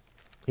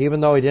 Even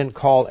though he didn't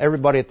call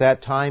everybody at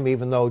that time,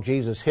 even though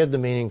Jesus hid the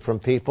meaning from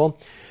people,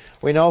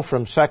 we know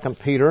from 2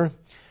 Peter,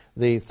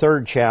 the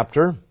 3rd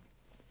chapter,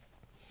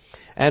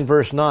 and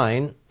verse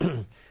 9,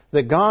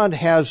 that God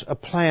has a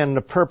plan and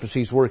a purpose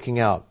he's working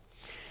out.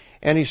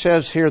 And he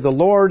says here, "The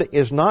Lord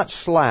is not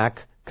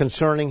slack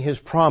concerning his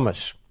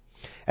promise,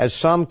 as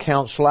some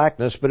count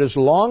slackness, but is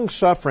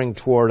long-suffering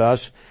toward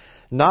us,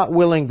 not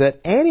willing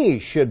that any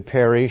should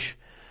perish,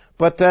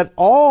 but that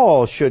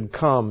all should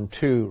come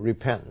to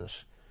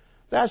repentance."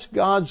 That's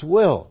God's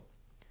will.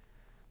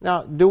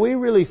 Now, do we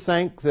really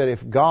think that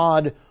if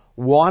God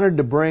wanted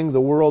to bring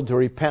the world to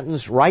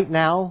repentance right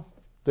now,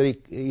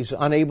 that he's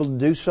unable to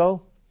do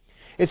so?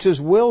 It's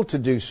his will to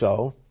do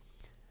so.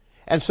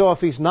 And so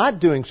if he's not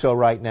doing so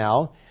right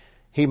now,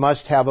 he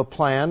must have a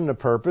plan and a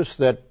purpose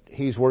that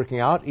he's working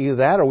out. Either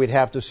that, or we'd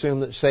have to assume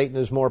that Satan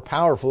is more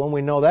powerful, and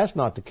we know that's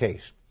not the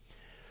case.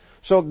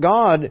 So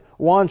God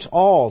wants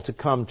all to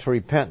come to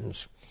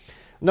repentance.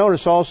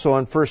 Notice also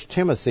in 1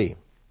 Timothy,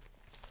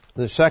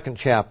 the 2nd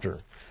chapter,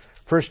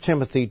 1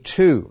 Timothy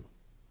 2,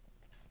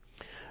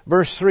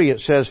 verse 3,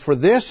 it says, "For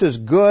this is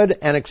good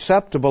and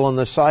acceptable in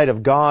the sight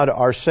of God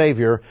our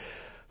Savior,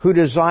 who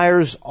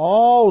desires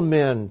all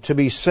men to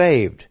be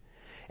saved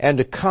and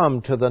to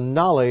come to the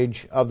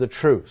knowledge of the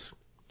truth."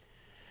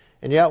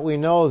 And yet we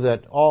know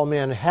that all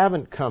men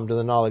haven't come to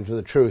the knowledge of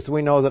the truth.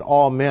 We know that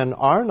all men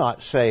are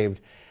not saved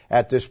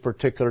at this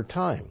particular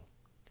time.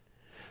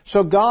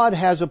 So God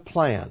has a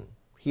plan.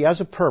 He has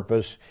a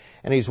purpose,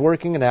 and he's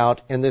working it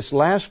out, and this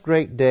last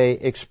great day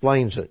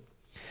explains it.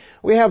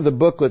 We have the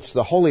booklets,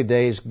 the Holy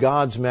Days,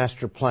 God's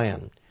Master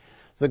Plan,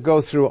 that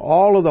go through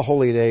all of the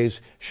holy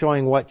days,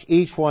 showing what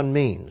each one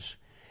means,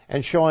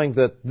 and showing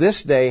that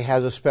this day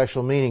has a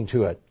special meaning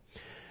to it.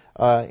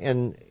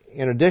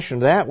 In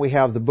addition to that, we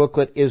have the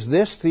booklet, Is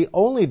This the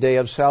Only Day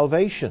of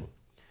Salvation?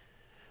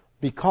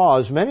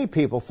 Because many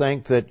people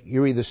think that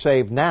you're either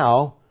saved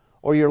now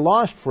or you're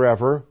lost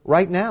forever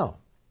right now.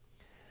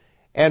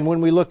 And when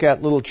we look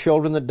at little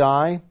children that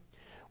die,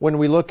 when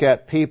we look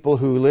at people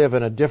who live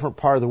in a different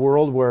part of the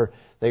world where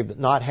they've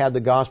not had the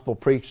gospel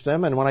preached to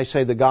them, and when I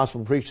say the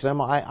gospel preached to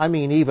them, I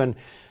mean even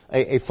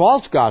a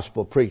false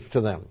gospel preached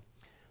to them.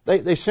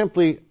 They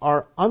simply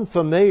are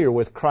unfamiliar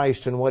with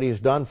Christ and what he's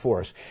done for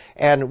us.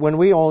 And when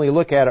we only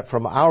look at it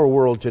from our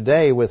world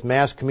today with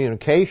mass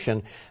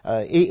communication,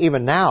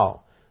 even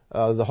now,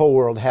 the whole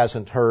world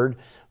hasn't heard.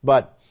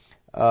 But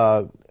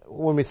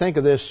when we think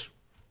of this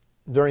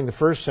during the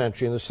 1st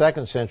century and the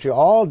 2nd century,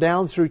 all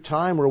down through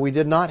time where we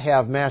did not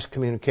have mass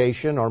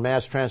communication or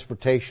mass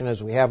transportation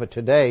as we have it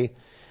today,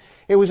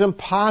 it was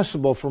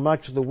impossible for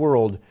much of the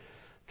world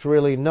to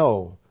really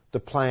know the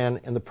plan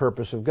and the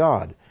purpose of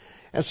God.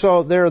 And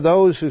so there are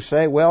those who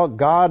say, well,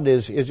 God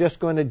is just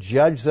going to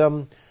judge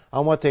them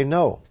on what they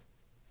know.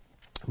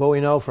 But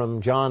we know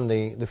from John,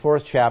 the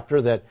 4th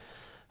chapter, that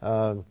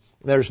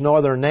there's no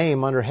other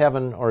name under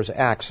heaven, or is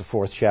Acts, the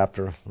 4th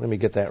chapter. Let me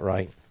get that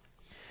right.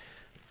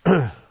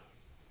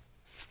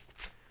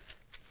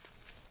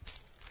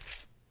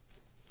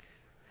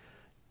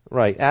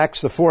 Right,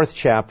 Acts, the 4th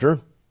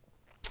chapter.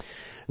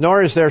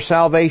 "Nor is there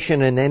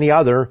salvation in any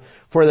other,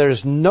 for there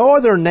is no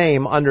other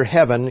name under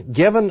heaven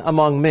given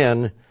among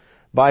men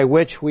by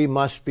which we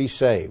must be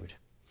saved."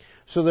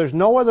 So there's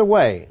no other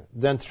way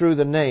than through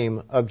the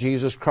name of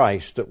Jesus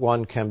Christ that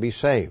one can be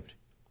saved.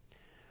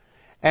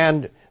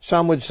 And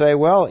some would say,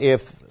 well,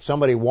 if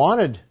somebody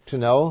wanted to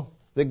know,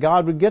 that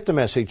God would get the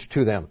message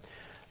to them.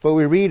 But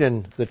we read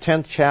in the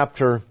 10th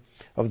chapter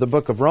of the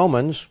book of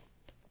Romans,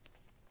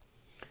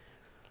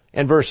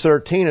 in verse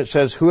 13, it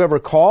says, whoever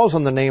calls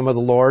on the name of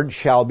the Lord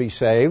shall be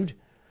saved.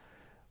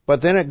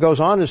 But then it goes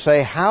on to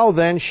say, how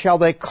then shall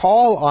they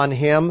call on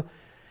him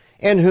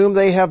in whom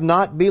they have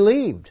not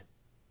believed?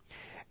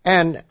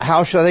 And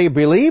how shall they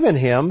believe in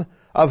him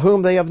of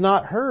whom they have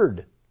not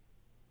heard?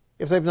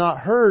 If they've not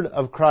heard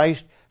of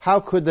Christ, how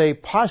could they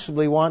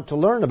possibly want to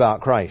learn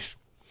about Christ?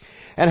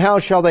 And how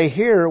shall they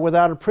hear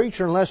without a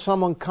preacher unless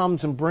someone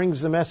comes and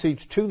brings the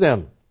message to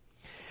them?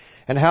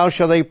 And how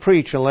shall they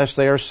preach unless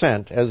they are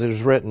sent, as it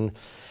is written,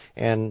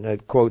 and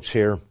it quotes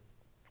here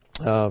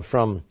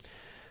from,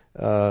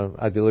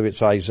 I believe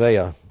it's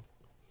Isaiah.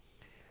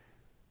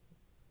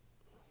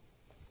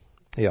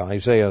 Yeah,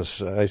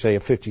 Isaiah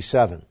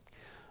 57.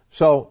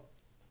 So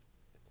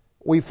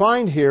we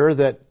find here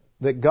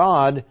that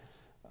God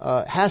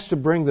has to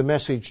bring the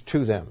message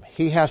to them.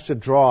 He has to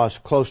draw us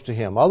close to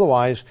him.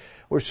 Otherwise,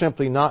 we're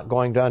simply not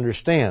going to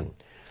understand.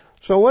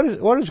 So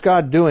what is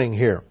God doing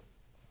here?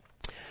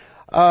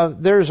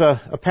 There's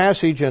a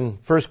passage in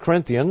 1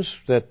 Corinthians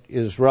that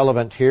is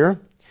relevant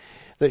here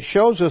that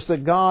shows us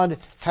that God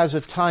has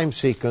a time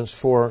sequence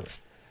for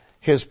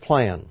his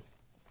plan.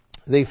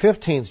 The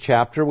 15th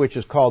chapter, which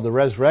is called the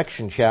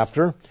resurrection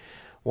chapter,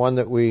 one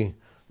that we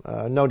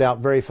no doubt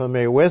very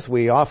familiar with.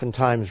 We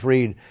oftentimes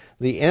read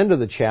the end of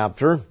the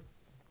chapter,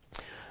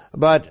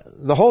 but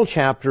the whole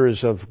chapter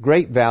is of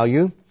great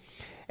value.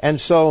 And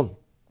so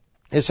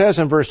it says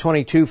in verse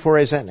 22, for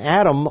as in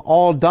Adam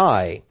all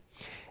die,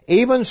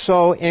 even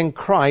so in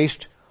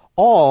Christ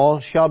all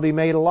shall be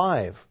made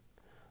alive.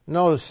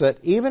 Notice that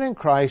even in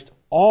Christ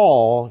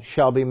all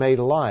shall be made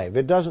alive.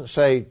 It doesn't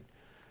say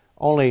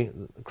only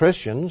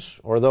Christians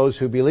or those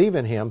who believe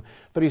in him,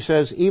 but he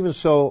says even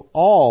so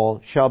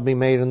all shall be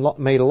made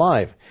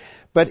alive.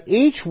 But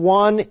each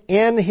one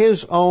in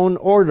his own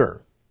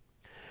order.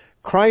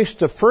 Christ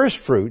the first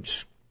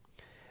fruits,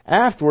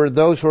 afterward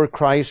those who are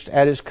Christ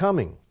at his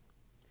coming.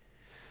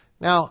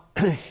 Now,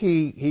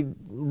 he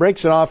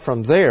breaks it off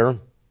from there.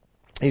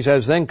 He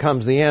says, then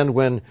comes the end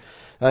when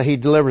he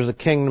delivers the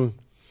kingdom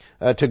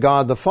to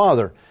God the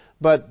Father.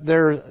 But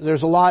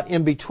there's a lot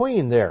in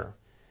between there.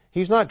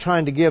 He's not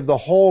trying to give the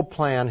whole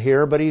plan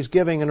here, but he's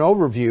giving an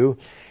overview.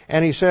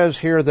 And he says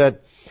here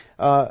that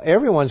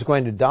everyone's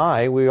going to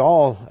die. We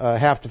all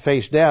have to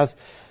face death.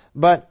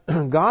 But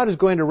God is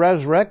going to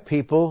resurrect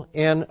people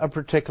in a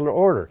particular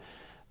order.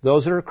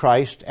 Those that are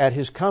Christ at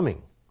his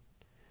coming.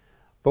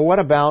 But what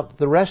about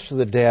the rest of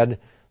the dead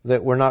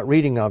that we're not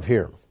reading of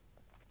here?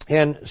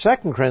 In 2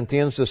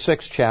 Corinthians, the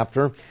 6th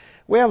chapter,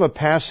 we have a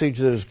passage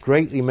that is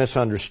greatly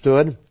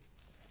misunderstood.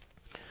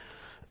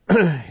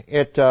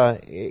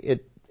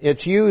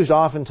 It's used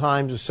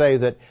oftentimes to say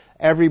that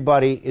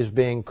everybody is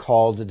being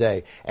called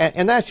today.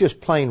 And that's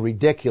just plain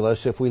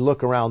ridiculous if we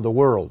look around the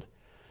world.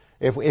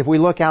 If we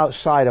look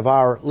outside of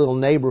our little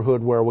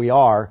neighborhood where we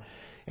are,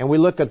 and we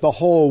look at the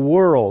whole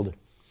world,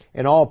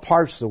 in all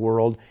parts of the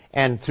world,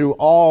 and through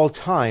all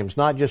times,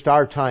 not just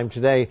our time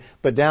today,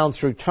 but down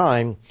through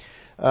time,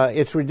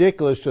 it's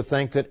ridiculous to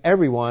think that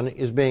everyone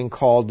is being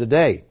called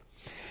today.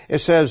 It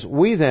says,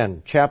 we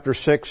then, chapter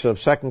 6 of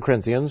 2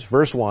 Corinthians,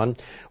 verse 1,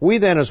 we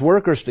then as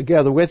workers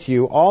together with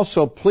you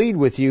also plead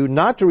with you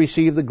not to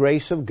receive the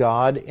grace of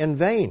God in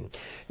vain.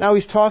 Now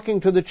he's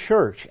talking to the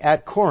church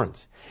at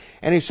Corinth.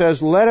 And he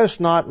says, let us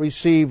not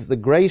receive the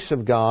grace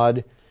of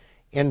God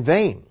in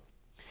vain.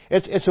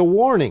 It's a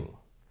warning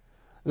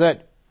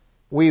that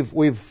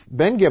we've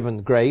been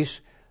given grace,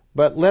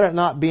 but let it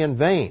not be in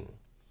vain.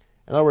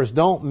 In other words,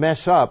 don't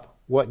mess up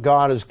what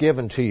God has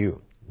given to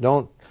you.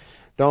 Don't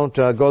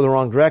go the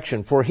wrong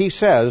direction. For he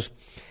says,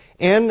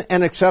 in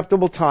an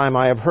acceptable time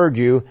I have heard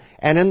you,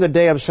 and in the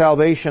day of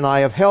salvation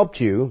I have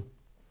helped you.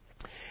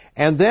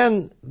 And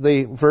then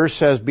the verse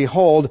says,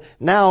 behold,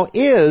 now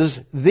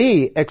is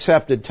the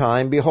accepted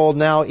time. Behold,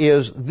 now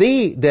is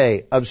the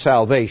day of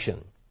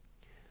salvation.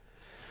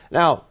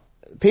 Now,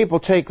 people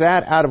take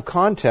that out of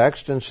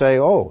context and say,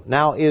 oh,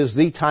 now is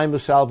the time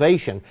of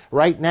salvation,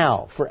 right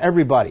now, for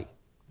everybody.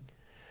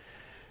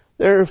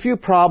 There are a few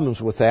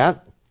problems with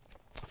that.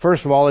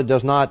 First of all, it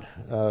does not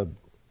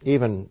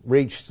even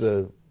reach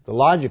the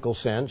logical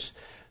sense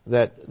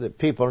that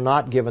people are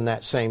not given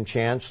that same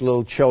chance.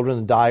 Little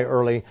children die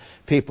early,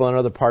 people in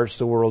other parts of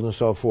the world and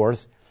so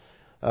forth.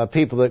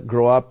 People that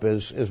grow up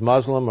as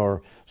Muslim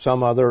or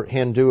some other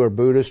Hindu or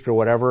Buddhist or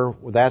whatever,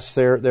 that's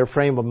their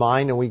frame of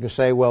mind, and we can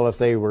say, well, if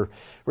they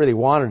really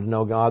wanted to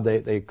know God,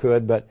 they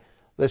could, but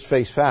let's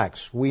face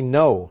facts. We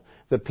know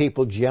that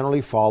people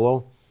generally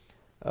follow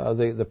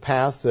the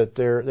path that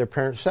their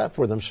parents set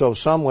for them. So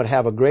some would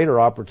have a greater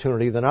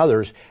opportunity than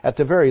others. At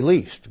the very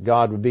least,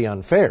 God would be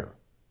unfair.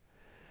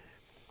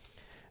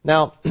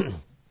 Now,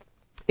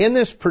 in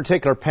this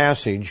particular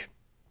passage,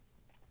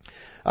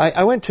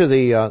 I went to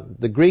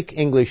the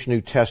Greek-English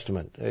New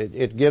Testament.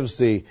 It gives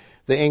the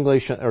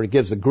English, or it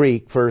gives the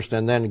Greek first,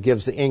 and then it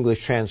gives the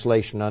English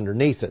translation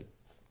underneath it.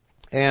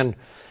 And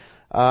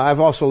I've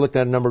also looked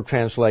at a number of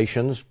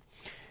translations,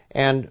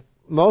 and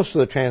most of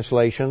the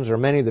translations, or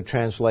many of the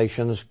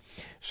translations,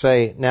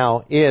 say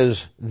now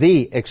is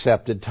the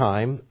accepted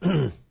time,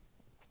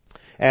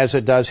 as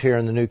it does here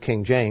in the New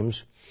King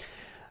James.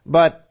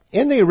 But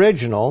in the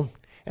original,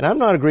 and I'm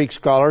not a Greek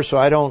scholar, so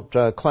I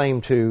don't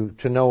claim to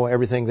know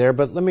everything there,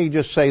 but let me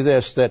just say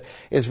this, that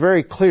it's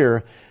very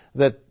clear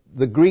that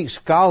the Greek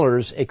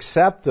scholars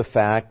accept the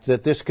fact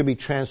that this could be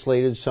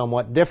translated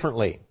somewhat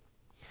differently.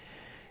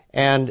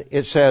 And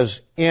it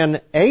says,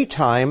 in a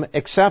time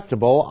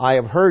acceptable I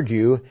have heard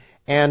you,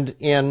 and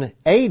in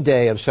a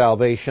day of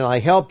salvation I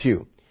helped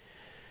you.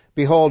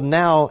 Behold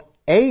now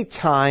a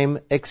time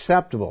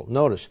acceptable.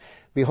 Notice,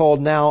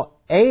 behold now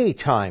a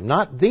time,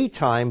 not the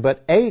time,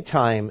 but a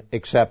time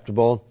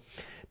acceptable.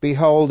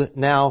 Behold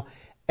now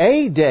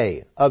a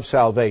day of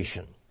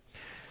salvation.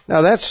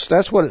 Now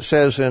that's what it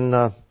says in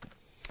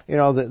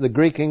the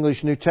Greek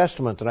English New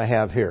Testament that I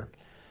have here.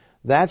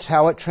 That's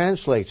how it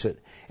translates it.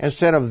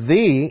 Instead of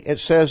the, it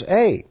says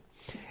a.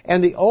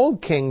 And the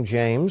Old King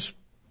James,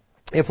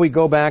 if we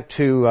go back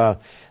to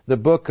the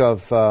book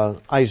of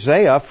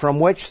Isaiah,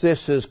 from which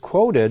this is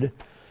quoted,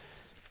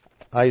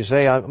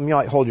 Isaiah, you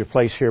might hold your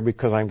place here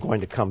because I'm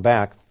going to come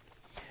back.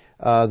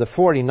 The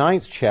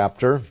 49th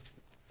chapter.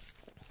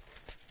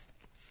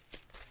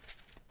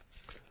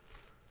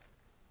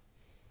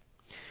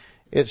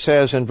 It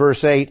says in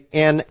verse 8,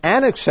 in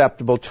an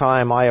acceptable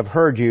time I have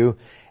heard you,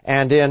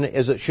 and in,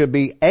 as it should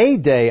be, a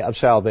day of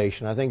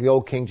salvation. I think the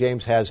Old King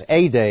James has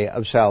a day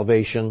of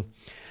salvation.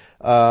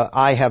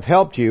 I have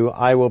helped you,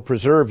 I will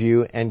preserve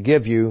you, and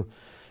give you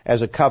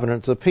as a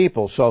covenant to the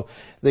people. So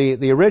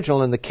the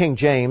original in the King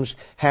James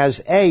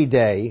has a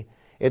day.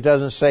 It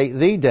doesn't say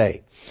the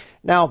day.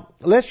 Now,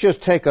 let's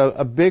just take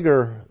a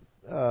bigger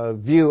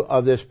view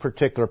of this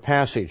particular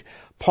passage.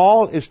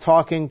 Paul is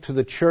talking to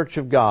the church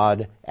of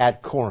God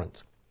at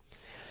Corinth.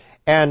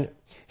 And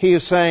he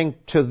is saying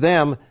to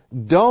them,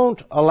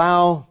 don't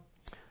allow,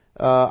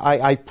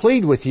 I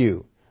plead with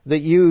you that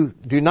you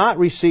do not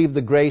receive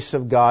the grace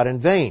of God in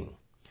vain.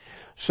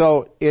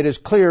 So it is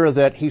clear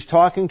that he's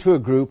talking to a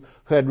group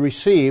who had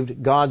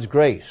received God's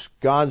grace,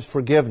 God's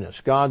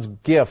forgiveness, God's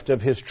gift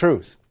of His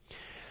truth.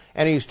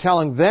 And he's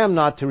telling them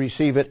not to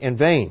receive it in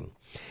vain.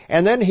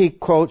 And then he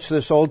quotes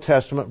this Old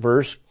Testament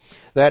verse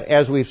that,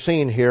 as we've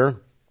seen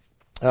here,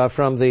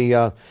 from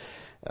the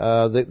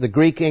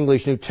Greek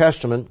English New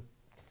Testament,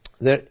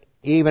 that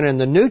even in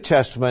the New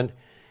Testament,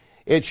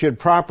 it should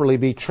properly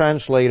be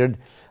translated,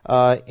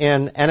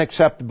 in an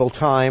acceptable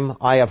time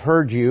I have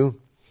heard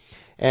you.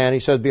 And he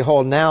says,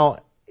 behold, now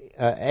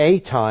a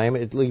time,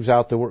 it leaves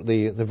out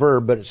the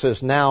verb, but it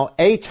says, now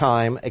a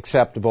time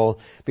acceptable,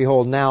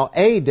 behold, now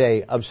a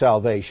day of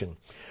salvation.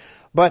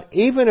 But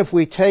even if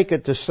we take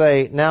it to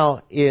say,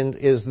 now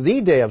is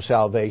the day of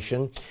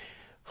salvation,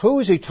 who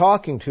is he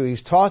talking to?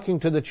 He's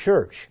talking to the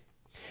church.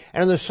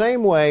 And in the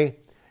same way,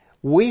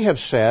 we have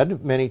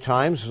said many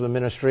times as a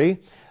ministry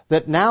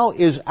that now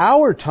is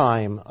our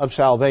time of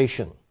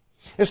salvation.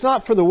 It's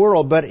not for the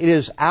world, but it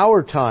is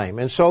our time.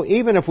 And so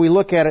even if we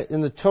look at it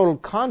in the total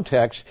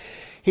context,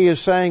 he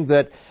is saying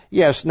that,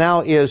 yes,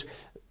 now is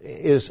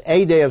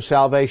a day of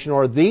salvation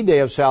or the day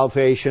of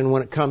salvation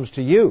when it comes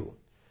to you.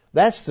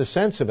 That's the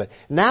sense of it.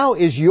 Now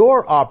is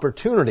your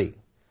opportunity.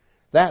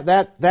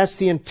 That's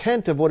the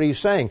intent of what he's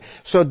saying.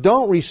 So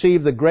don't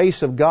receive the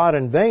grace of God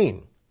in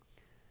vain,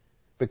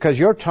 because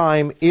your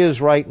time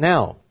is right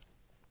now.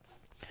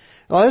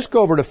 Now let's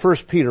go over to 1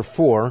 Peter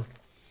 4,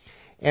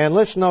 and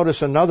let's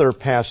notice another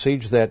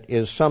passage that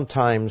is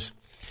sometimes,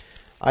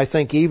 I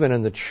think even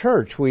in the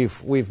church,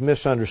 we've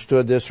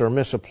misunderstood this or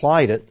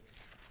misapplied it.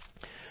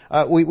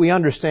 We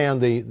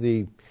understand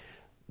the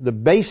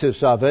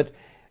basis of it,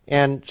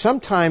 and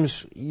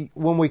sometimes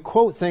when we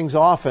quote things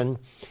often,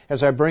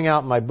 as I bring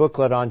out my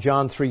booklet on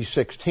John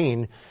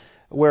 3:16,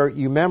 where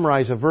you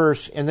memorize a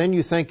verse and then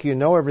you think you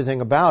know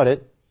everything about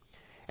it,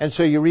 and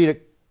so you read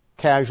it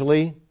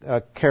casually,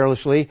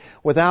 carelessly,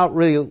 without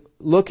really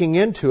looking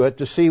into it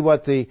to see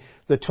what the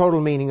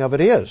total meaning of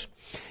it is.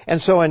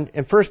 And so in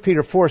 1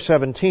 Peter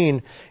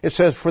 4:17, it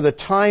says, for the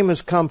time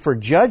has come for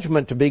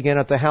judgment to begin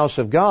at the house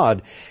of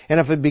God. And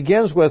if it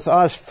begins with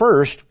us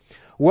first,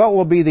 what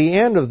will be the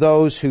end of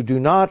those who do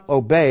not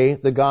obey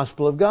the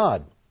gospel of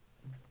God?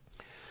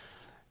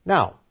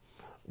 Now,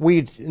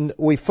 we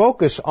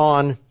focus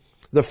on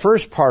the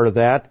first part of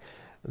that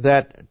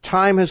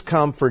time has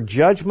come for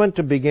judgment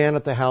to begin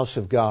at the house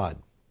of God.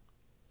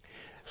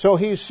 So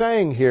he's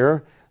saying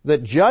here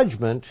that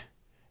judgment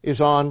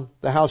is on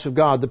the house of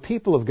God, the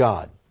people of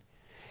God.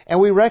 And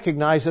we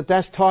recognize that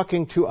that's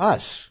talking to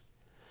us.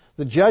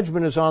 The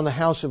judgment is on the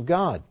house of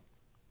God.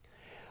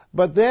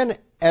 But then,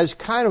 as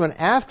kind of an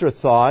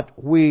afterthought,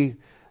 we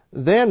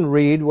then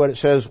read what it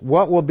says,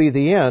 what will be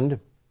the end?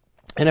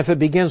 And if it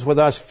begins with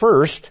us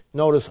first,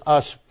 notice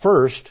us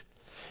first,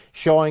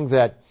 showing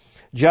that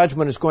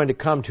judgment is going to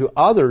come to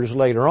others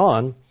later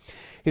on.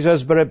 He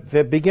says, but if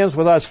it begins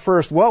with us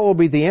first, what will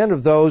be the end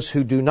of those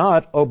who do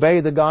not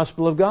obey the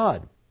gospel of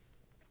God?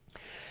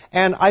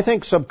 And I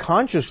think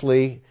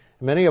subconsciously,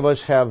 Many of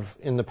us have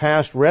in the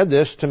past read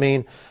this to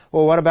mean,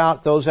 well, what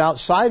about those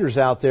outsiders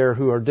out there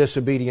who are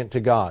disobedient to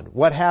God?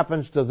 What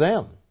happens to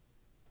them?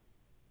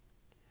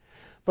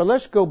 But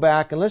let's go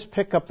back and let's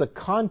pick up the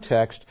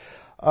context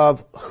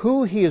of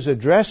who he is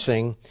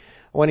addressing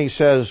when he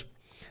says,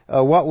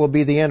 what will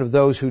be the end of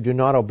those who do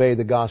not obey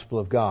the gospel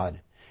of God?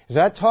 Is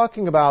that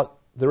talking about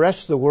the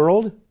rest of the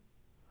world?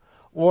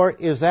 Or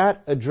is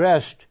that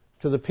addressed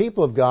to the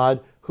people of God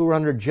who are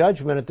under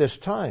judgment at this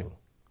time?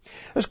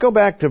 Let's go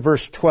back to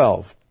verse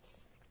 12.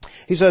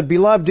 He said,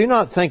 Beloved, do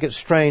not think it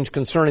strange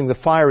concerning the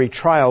fiery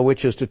trial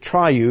which is to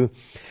try you,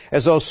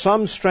 as though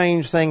some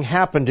strange thing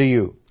happened to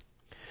you.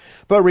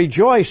 But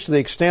rejoice to the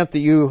extent that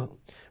you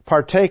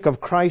partake of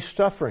Christ's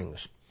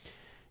sufferings.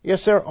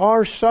 Yes, there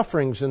are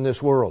sufferings in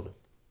this world.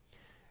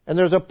 And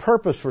there's a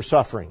purpose for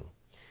suffering.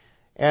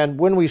 And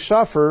when we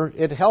suffer,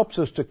 it helps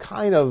us to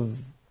kind of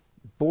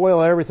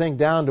boil everything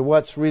down to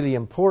what's really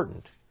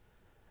important.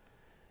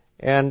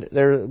 And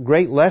there are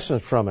great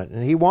lessons from it.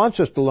 And he wants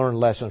us to learn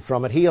lessons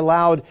from it. He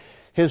allowed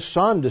his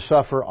son to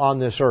suffer on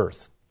this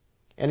earth.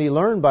 And he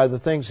learned by the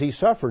things he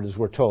suffered, as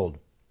we're told.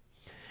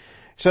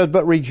 It says,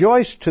 But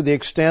rejoice to the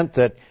extent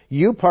that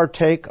you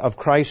partake of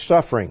Christ's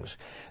sufferings,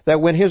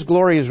 that when his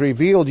glory is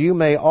revealed, you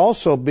may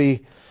also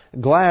be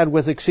glad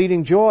with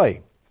exceeding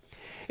joy.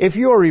 If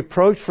you are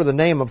reproached for the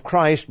name of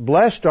Christ,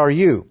 blessed are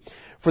you,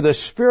 for the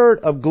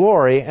Spirit of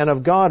glory and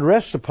of God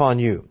rests upon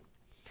you.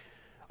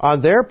 On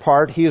their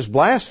part he is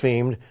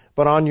blasphemed,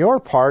 but on your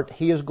part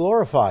he is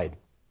glorified.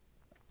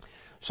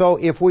 So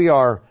if we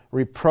are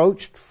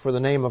reproached for the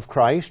name of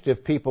Christ,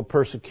 if people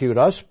persecute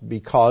us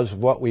because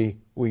of what we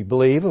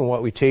believe and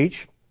what we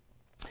teach,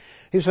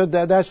 he said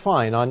that's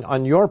fine.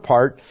 On your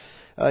part,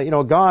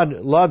 God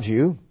loves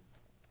you.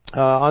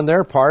 On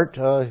their part,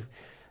 you're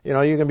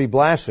going to be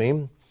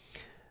blasphemed.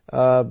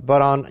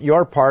 But on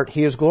your part,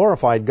 he is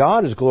glorified.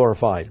 God is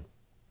glorified.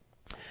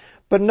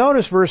 But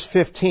notice verse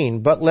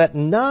 15, But let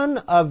none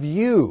of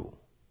you,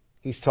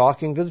 he's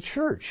talking to the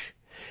church.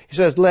 He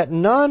says, Let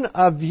none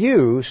of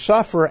you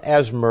suffer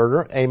as a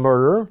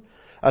murderer,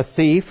 a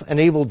thief, an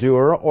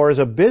evildoer, or as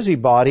a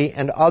busybody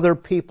in other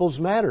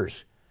people's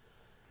matters.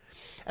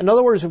 In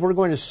other words, if we're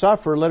going to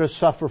suffer, let us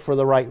suffer for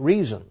the right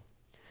reason.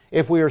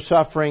 If we are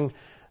suffering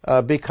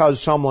because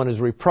someone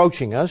is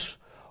reproaching us,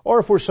 or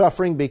if we're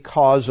suffering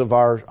because of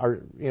our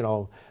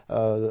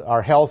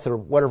health or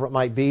whatever it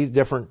might be,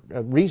 different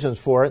reasons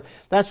for it,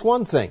 that's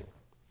one thing.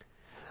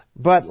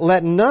 But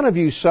let none of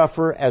you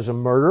suffer as a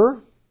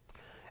murderer,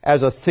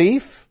 as a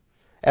thief,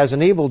 as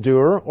an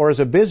evildoer, or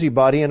as a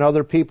busybody in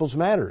other people's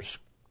matters.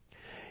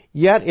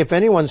 Yet if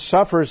anyone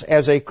suffers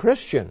as a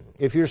Christian,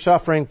 if you're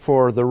suffering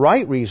for the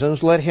right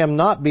reasons, let him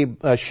not be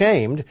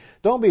ashamed.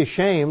 Don't be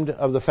ashamed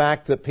of the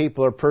fact that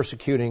people are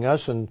persecuting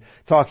us and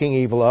talking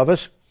evil of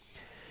us.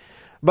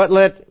 But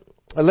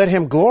let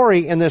him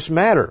glory in this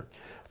matter,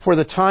 for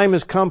the time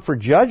has come for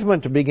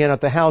judgment to begin at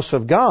the house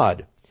of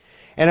God.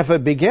 And if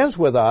it begins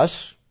with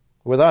us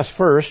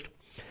first,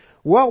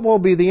 what will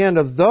be the end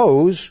of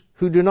those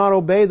who do not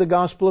obey the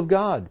gospel of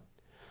God?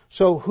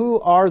 So who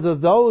are the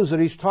those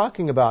that he's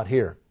talking about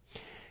here?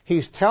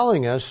 He's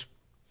telling us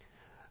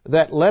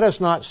that let us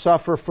not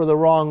suffer for the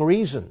wrong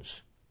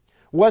reasons.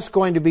 What's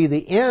going to be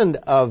the end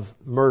of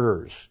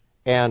murderers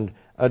and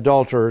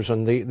adulterers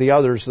and the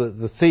others,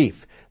 the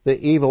thief,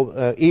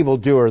 the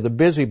evildoer, the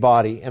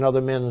busybody, and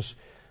other men's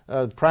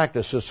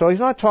practices? So he's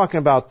not talking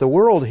about the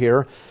world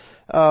here.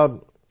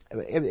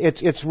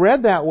 It's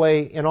read that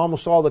way in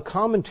almost all the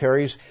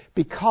commentaries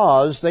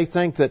because they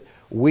think that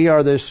we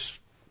are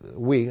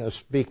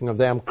speaking of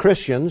them,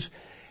 Christians,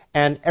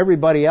 and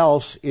everybody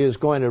else is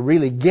going to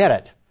really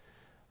get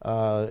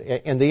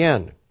it in the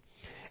end.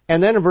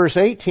 And then in verse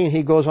 18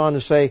 he goes on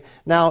to say,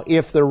 Now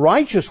if the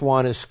righteous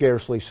one is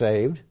scarcely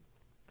saved,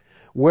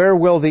 where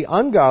will the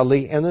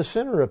ungodly and the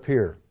sinner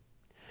appear?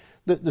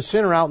 The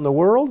sinner out in the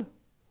world?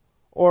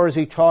 Or is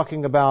he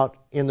talking about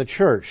in the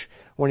church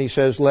when he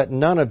says, Let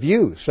none of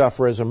you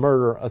suffer as a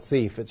murderer, a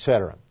thief,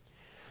 etc.?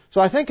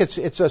 So I think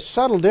it's a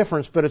subtle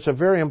difference, but it's a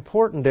very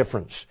important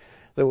difference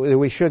that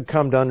we should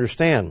come to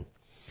understand.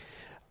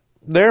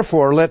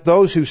 Therefore, let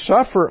those who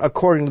suffer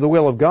according to the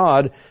will of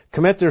God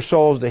commit their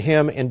souls to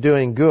him in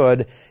doing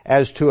good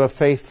as to a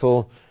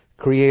faithful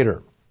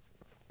Creator.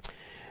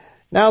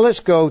 Now let's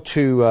go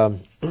to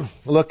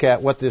look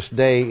at what this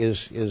day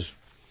is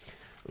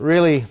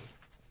really,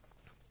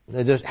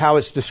 how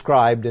it's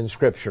described in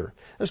Scripture.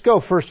 Let's go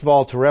first of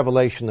all to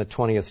Revelation, the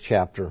 20th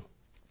chapter.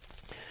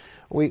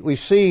 We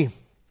see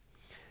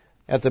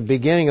at the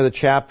beginning of the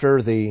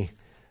chapter the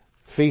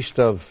Feast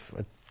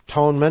of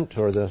Atonement,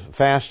 or the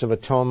Fast of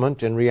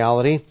Atonement in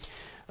reality.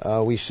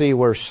 We see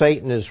where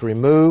Satan is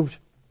removed.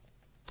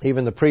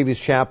 Even the previous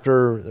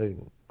chapter,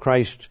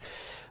 Christ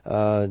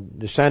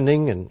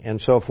descending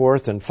and so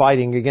forth and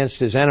fighting against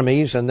his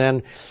enemies. And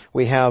then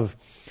we have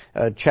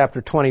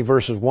chapter 20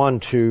 verses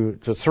 1 to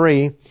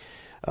 3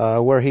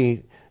 where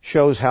he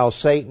shows how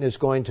Satan is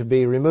going to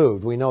be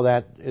removed. We know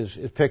that is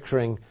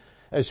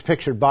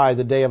pictured by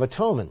the Day of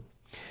Atonement.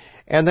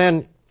 And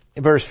then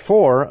verse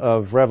 4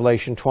 of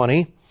Revelation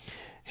 20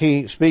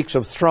 he speaks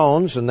of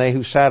thrones and they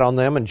who sat on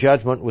them, and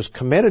judgment was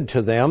committed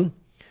to them.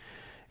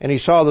 And he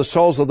saw the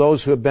souls of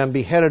those who had been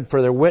beheaded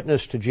for their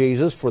witness to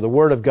Jesus, for the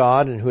word of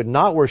God, and who had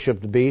not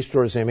worshipped the beast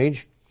or his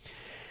image.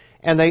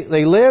 And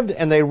they lived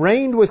and they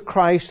reigned with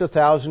Christ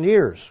 1,000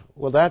 years.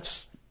 Well,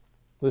 that's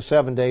the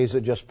 7 days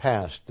that just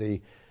passed, the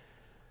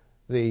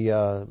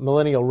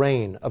millennial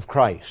reign of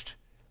Christ,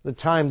 the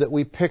time that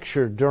we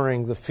pictured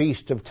during the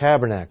Feast of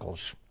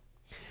Tabernacles.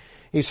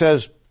 He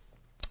says,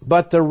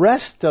 but the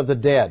rest of the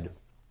dead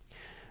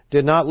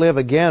did not live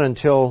again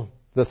until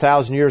the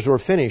 1,000 years were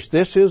finished.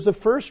 This is the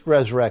first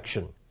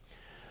resurrection.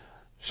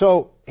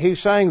 So he's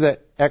saying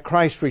that at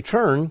Christ's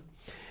return,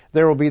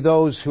 there will be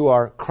those who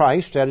are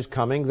Christ at his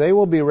coming. They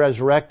will be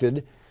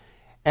resurrected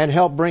and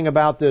help bring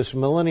about this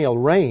millennial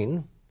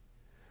reign,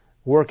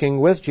 working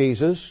with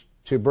Jesus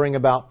to bring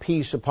about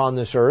peace upon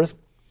this earth.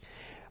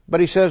 But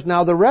he says,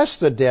 now the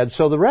rest of the dead,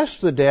 so the rest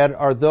of the dead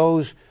are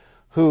those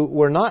who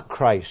were not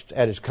Christ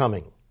at his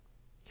coming.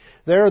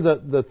 They're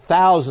the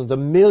thousands, the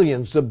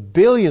millions, the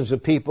billions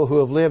of people who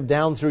have lived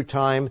down through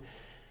time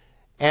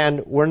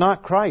and were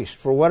not Christ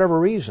for whatever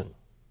reason.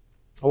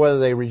 Or whether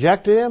they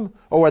rejected him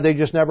or whether they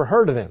just never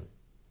heard of him.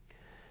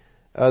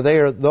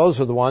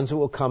 Those are the ones that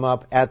will come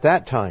up at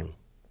that time.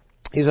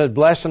 He says,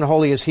 blessed and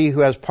holy is he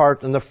who has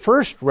part in the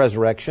first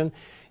resurrection,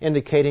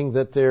 indicating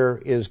that there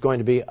is going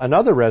to be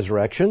another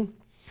resurrection.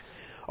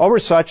 Over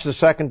such, the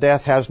second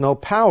death has no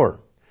power.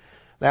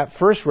 That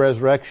first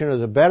resurrection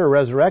is a better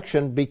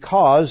resurrection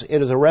because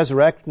it is a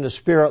resurrection to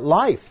spirit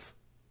life.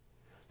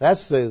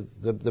 That's the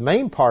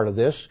main part of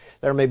this.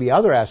 There may be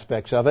other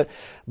aspects of it,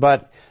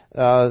 but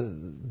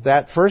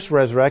that first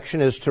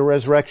resurrection is to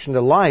resurrection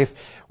to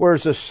life,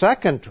 whereas the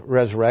second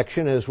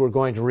resurrection, as we're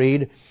going to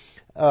read,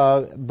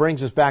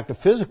 brings us back to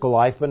physical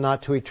life, but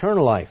not to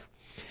eternal life.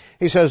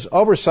 He says,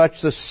 over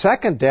such, the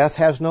second death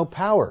has no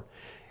power.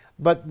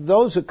 But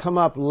those that come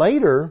up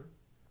later,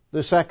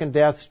 the second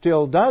death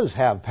still does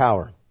have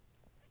power.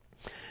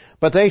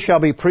 But they shall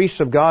be priests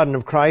of God and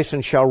of Christ,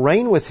 and shall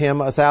reign with him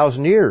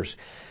 1,000 years.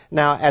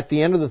 Now, at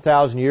the end of the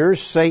 1,000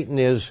 years, Satan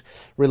is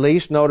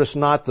released. Notice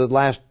not the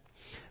last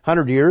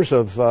 100 years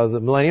of the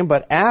millennium,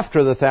 but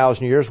after the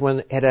 1,000 years,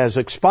 when it has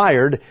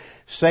expired,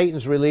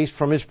 Satan's released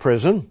from his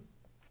prison.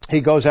 He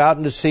goes out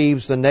and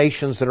deceives the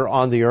nations that are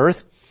on the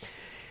earth.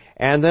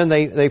 And then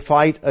they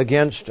fight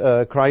against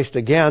Christ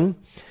again.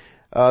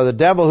 The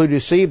devil who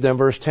deceived them,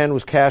 verse 10,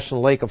 was cast in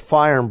the lake of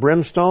fire and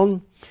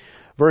brimstone.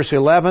 Verse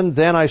 11,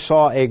 then I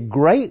saw a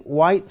great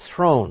white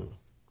throne,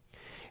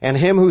 and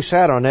him who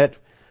sat on it,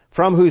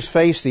 from whose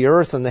face the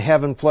earth and the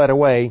heaven fled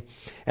away,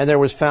 and there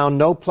was found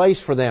no place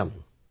for them.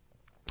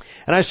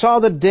 And I saw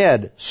the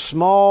dead,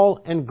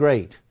 small and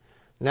great.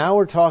 Now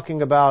we're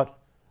talking about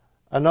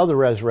another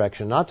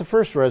resurrection, not the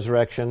first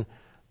resurrection,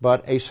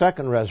 but a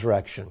second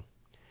resurrection.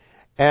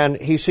 And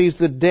he sees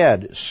the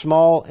dead,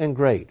 small and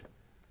great,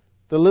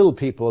 the little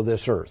people of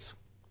this earth,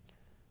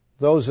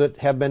 those that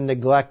have been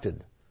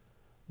neglected,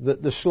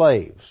 the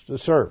slaves, the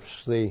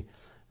serfs, the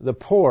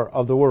poor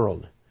of the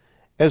world,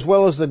 as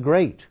well as the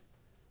great,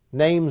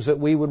 names that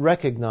we would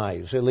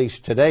recognize, at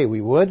least today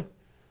we would,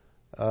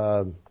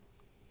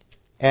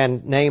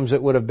 and names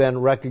that would have been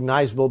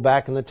recognizable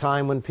back in the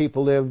time when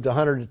people lived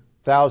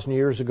 100,000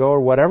 years ago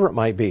or whatever it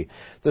might be.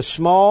 The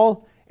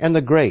small and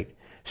the great,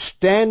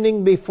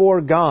 standing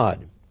before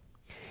God.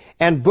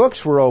 And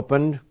books were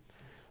opened.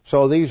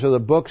 So these are the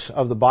books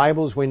of the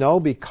Bible, as we know,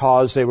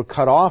 because they were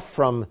cut off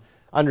from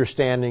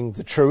understanding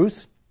the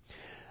truth.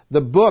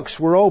 The books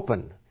were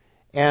opened.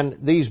 And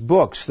these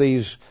books,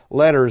 these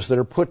letters that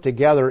are put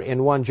together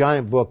in one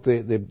giant book,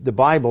 the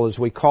Bible as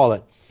we call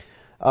it,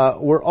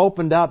 were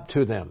opened up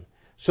to them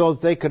so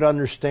that they could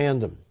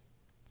understand them.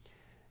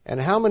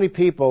 And how many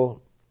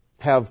people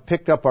have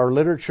picked up our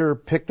literature,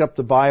 picked up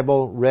the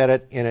Bible, read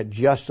it, and it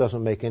just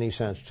doesn't make any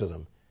sense to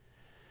them?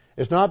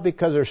 It's not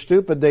because they're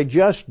stupid, they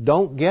just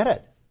don't get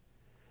it.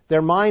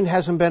 Their mind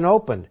hasn't been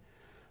opened.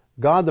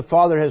 God the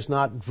Father has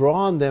not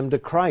drawn them to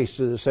Christ,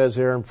 as it says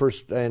here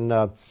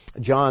in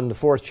John the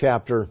 4th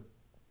chapter.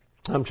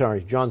 John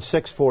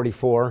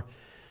 6:44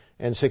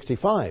 and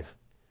 65.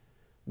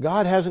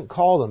 God hasn't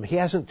called them. He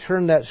hasn't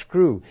turned that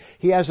screw.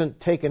 He hasn't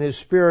taken His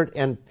Spirit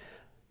and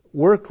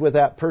worked with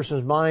that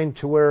person's mind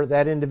to where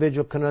that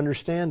individual can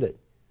understand it.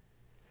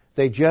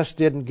 They just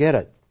didn't get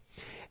it.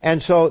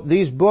 And so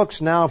these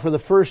books now for the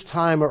first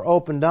time are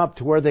opened up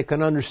to where they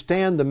can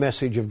understand the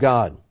message of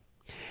God.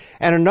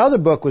 And another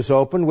book was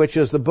opened, which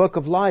is the Book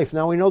of Life.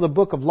 Now we know the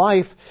Book of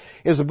Life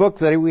is a book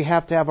that we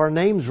have to have our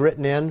names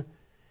written in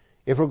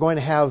if we're going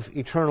to have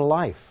eternal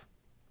life.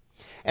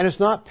 And it's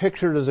not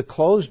pictured as a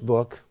closed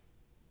book.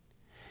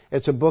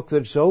 It's a book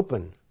that's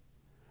open,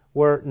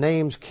 where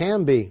names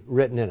can be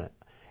written in it.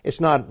 It's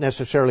not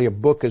necessarily a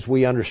book as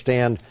we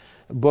understand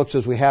books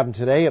as we have them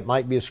today. It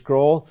might be a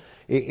scroll.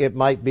 It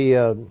might be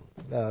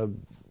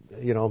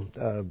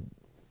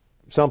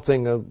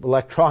something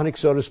electronic,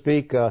 so to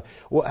speak.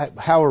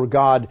 However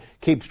God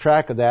keeps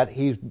track of that,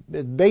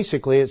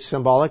 it's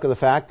symbolic of the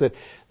fact that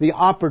the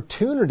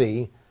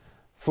opportunity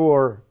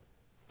for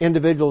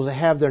individuals that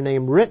have their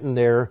name written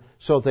there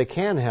so that they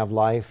can have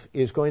life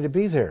is going to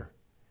be there.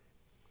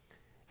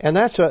 And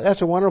that's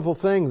a wonderful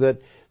thing,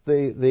 that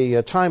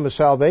the time of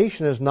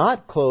salvation is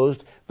not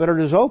closed, but it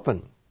is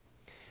open.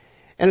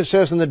 And it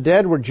says, and the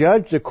dead were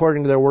judged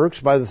according to their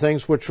works by the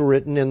things which were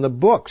written in the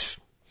books.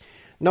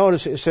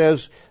 Notice it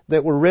says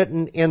that were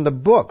written in the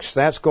books.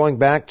 That's going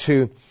back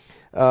to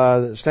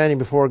standing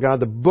before God.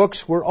 The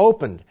books were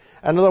opened.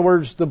 In other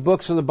words, the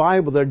books of the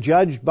Bible, they're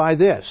judged by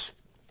this.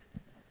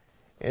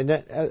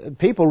 And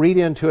people read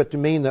into it to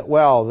mean that,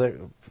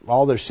 well,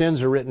 all their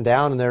sins are written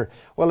down, and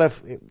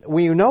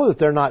you know that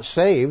they're not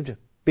saved,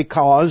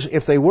 because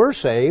if they were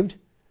saved,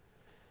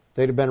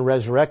 they'd have been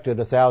resurrected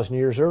 1,000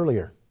 years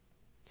earlier.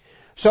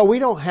 So we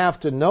don't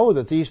have to know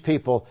that these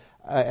people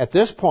at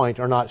this point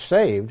are not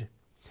saved,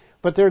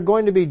 but they're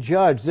going to be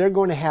judged. They're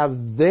going to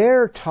have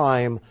their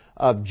time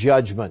of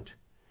judgment,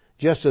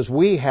 just as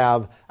we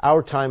have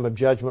our time of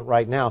judgment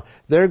right now.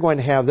 They're going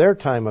to have their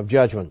time of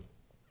judgment.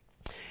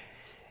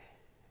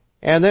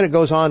 And then it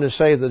goes on to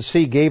say that the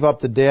sea gave up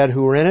the dead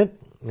who were in it,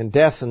 and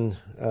death and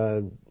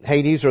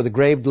Hades, or the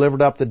grave,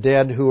 delivered up the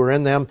dead who were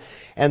in them,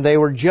 and they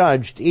were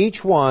judged,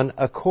 each one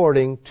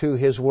according to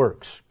his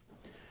works.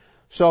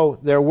 So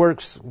their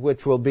works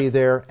which will be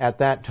there at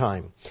that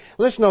time.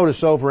 Let's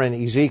notice over in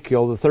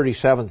Ezekiel, the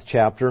 37th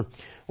chapter,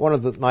 one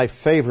of my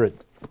favorite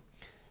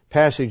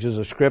passages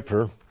of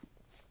Scripture.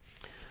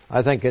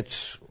 I think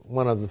it's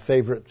one of the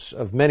favorites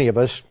of many of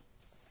us.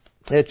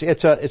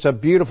 It's a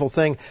beautiful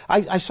thing.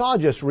 I saw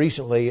just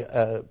recently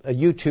a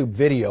YouTube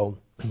video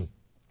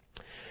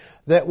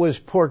that was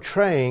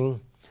portraying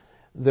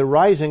the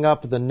rising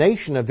up of the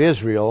nation of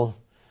Israel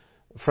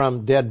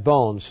from dead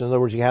bones. In other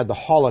words, you had the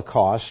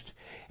Holocaust,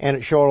 and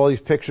it showed all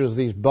these pictures of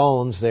these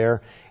bones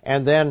there,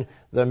 and then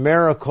the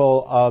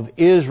miracle of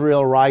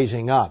Israel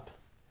rising up,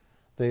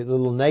 the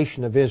little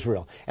nation of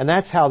Israel. And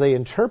that's how they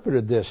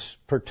interpreted this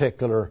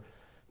particular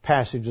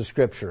passage of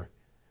Scripture.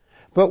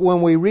 But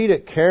when we read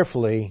it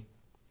carefully,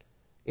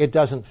 it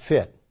doesn't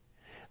fit.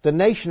 The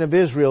nation of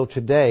Israel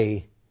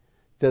today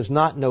does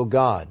not know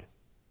God.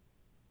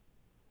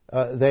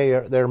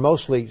 They're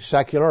mostly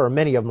secular, or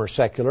many of them are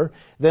secular.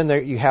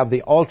 Then you have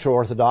the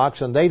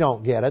ultra-Orthodox, and they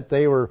don't get it.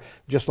 They were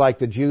just like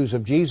the Jews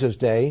of Jesus'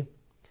 day,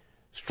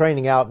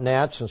 straining out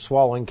gnats and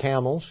swallowing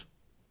camels.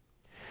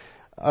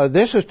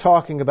 This is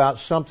talking about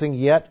something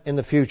yet in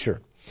the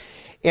future.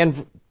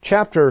 In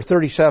chapter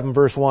 37,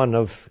 verse 1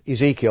 of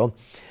Ezekiel,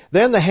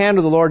 then the hand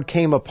of the Lord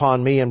came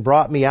upon me and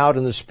brought me out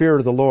in the spirit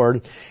of the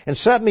Lord and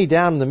set me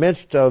down in the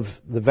midst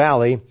of the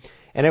valley,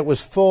 and it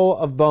was full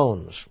of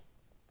bones.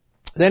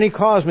 Then he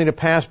caused me to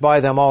pass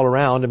by them all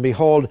around, and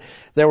behold,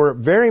 there were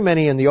very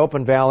many in the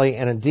open valley,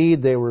 and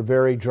indeed they were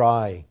very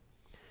dry.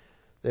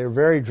 They were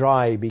very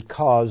dry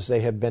because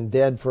they had been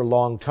dead for a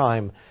long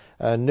time.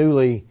 A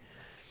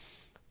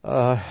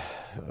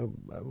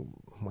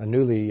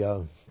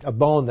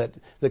bone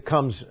that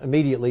comes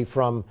immediately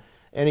from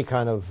any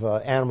kind of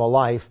animal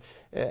life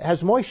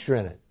has moisture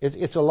in it.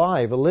 It's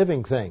alive, a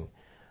living thing.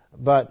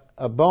 But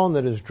a bone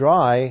that is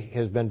dry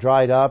has been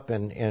dried up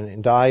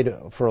and died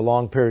for a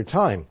long period of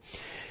time.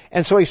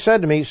 And so he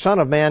said to me, Son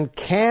of man,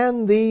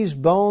 can these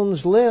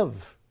bones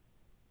live?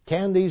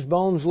 Can these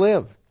bones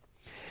live?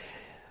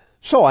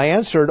 So I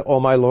answered, O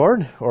my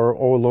Lord, or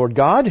O Lord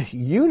God,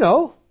 you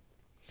know.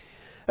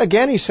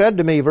 Again he said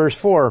to me, verse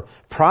 4,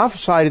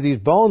 prophesy to these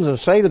bones and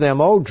say to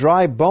them, O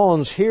dry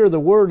bones, hear the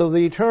word of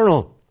the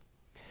Eternal.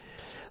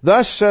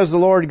 Thus says the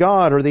Lord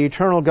God, or the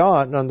eternal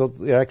God,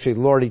 actually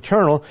Lord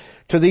eternal,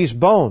 to these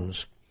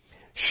bones,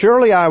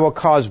 surely I will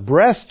cause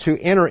breath to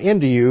enter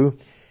into you,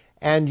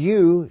 and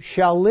you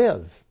shall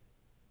live.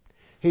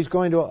 He's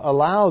going to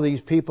allow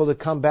these people to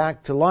come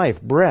back to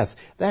life. Breath,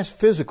 that's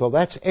physical,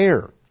 that's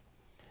air.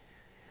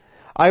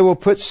 I will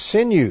put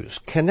sinews,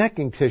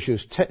 connecting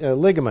tissues,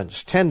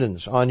 ligaments,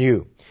 tendons on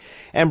you,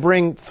 and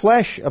bring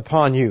flesh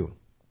upon you,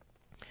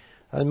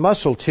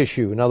 muscle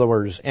tissue, in other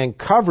words, and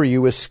cover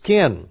you with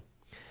skin,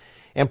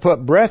 and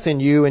put breath in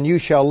you, and you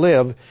shall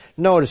live.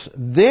 Notice,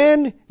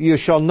 then you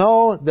shall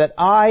know that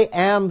I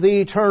am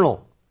the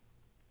Eternal.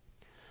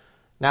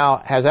 Now,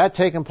 has that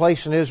taken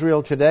place in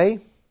Israel today?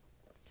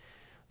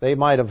 They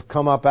might have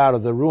come up out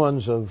of the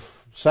ruins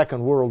of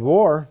Second World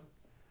War,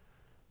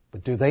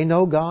 but do they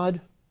know God?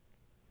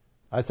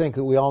 I think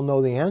that we all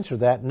know the answer to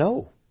that,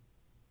 no.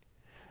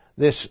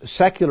 This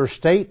secular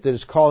state that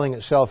is calling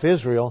itself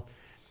Israel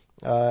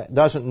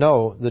doesn't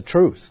know the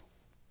truth.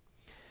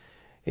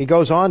 He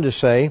goes on to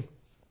say,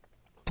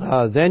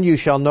 then you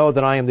shall know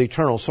that I am the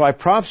Eternal. So I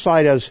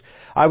prophesied as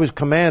I was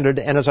commanded,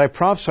 and as I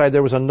prophesied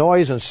there was a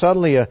noise, and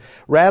suddenly a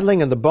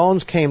rattling, and the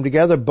bones came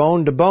together,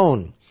 bone to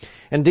bone.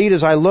 Indeed,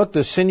 as I looked,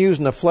 the sinews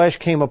and the flesh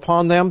came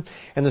upon them,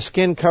 and the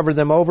skin covered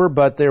them over,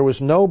 but there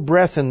was no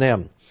breath in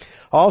them.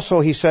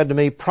 Also he said to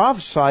me,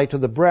 prophesy to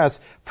the breath,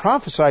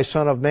 prophesy,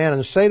 Son of man,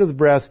 and say to the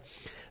breath,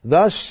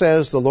 thus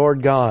says the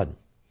Lord God,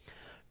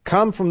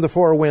 come from the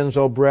four winds,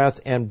 O breath,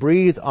 and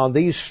breathe on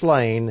these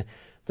slain,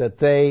 that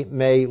they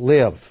may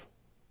live.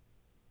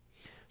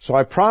 So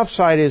I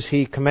prophesied as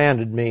he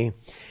commanded me,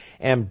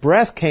 and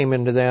breath came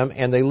into them,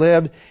 and they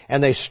lived,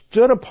 and they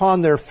stood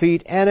upon their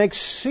feet, an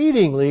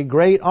exceedingly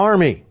great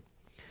army.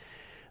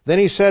 Then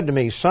he said to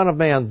me, Son of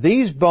man,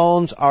 these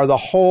bones are the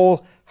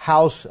whole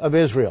house of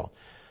Israel.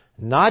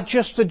 Not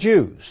just the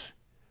Jews,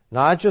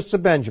 not just the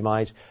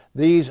Benjamites.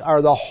 These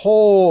are the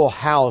whole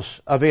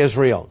house of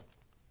Israel.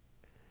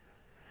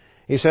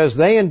 He says,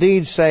 they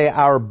indeed say,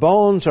 our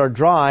bones are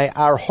dry,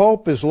 our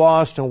hope is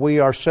lost, and we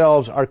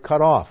ourselves are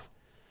cut off.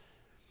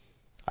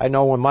 I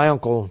know when my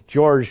Uncle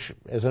George,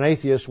 as an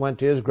atheist, went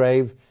to his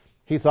grave,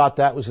 he thought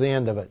that was the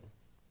end of it.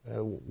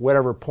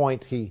 Whatever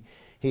point he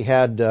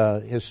had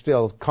is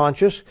still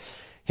conscious,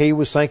 he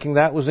was thinking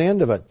that was the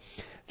end of it.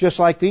 Just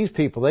like these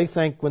people, they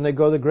think when they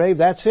go to the grave,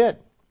 that's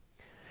it.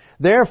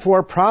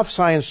 Therefore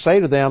prophesy and say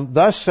to them,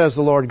 thus says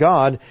the Lord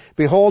God,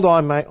 behold,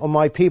 on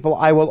my people,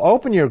 I will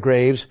open your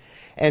graves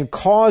and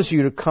cause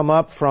you to come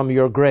up from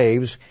your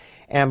graves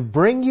and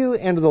bring you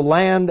into the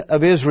land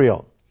of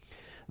Israel.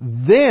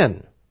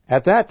 Then,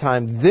 at that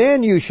time,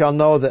 then you shall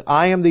know that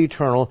I am the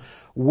Eternal,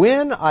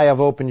 when I have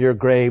opened your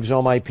graves,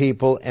 O my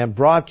people, and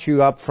brought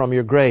you up from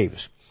your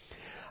graves.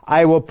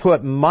 I will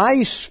put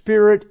my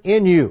Spirit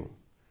in you.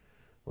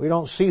 We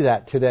don't see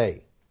that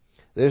today.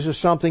 This is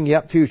something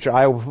yet future.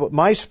 I will put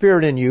my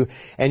Spirit in you,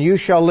 and you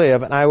shall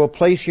live, and I will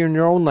place you in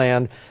your own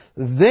land.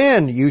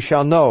 Then you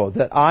shall know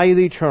that I,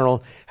 the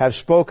Eternal, have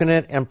spoken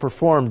it and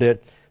performed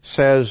it,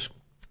 says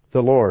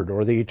the Lord,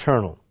 or the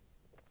Eternal.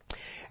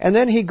 And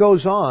then he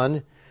goes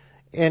on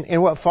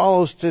in what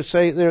follows to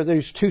say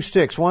there's two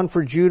sticks, one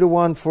for Judah,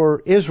 one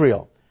for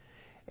Israel,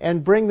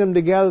 and bring them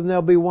together and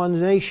there'll be one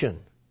nation.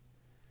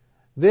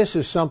 This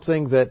is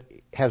something that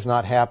has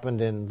not happened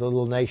in the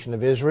little nation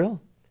of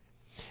Israel.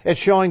 It's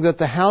showing that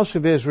the house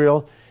of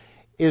Israel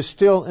is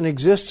still in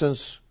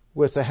existence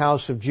with the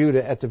house of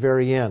Judah at the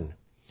very end.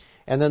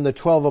 And then the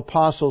 12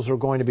 apostles are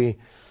going to be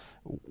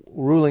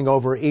ruling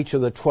over each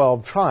of the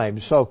 12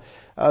 tribes. So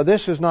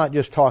this is not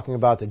just talking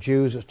about the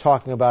Jews, it's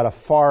talking about a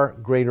far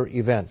greater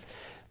event.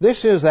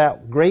 This is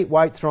that great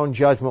white throne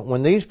judgment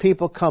when these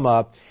people come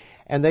up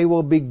and they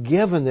will be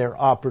given their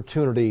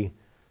opportunity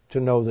to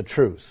know the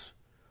truth.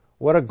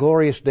 What a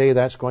glorious day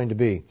that's going to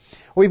be.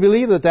 We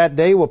believe that that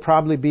day will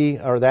probably be,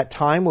 or that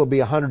time will be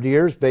 100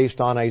 years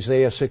based on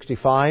Isaiah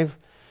 65,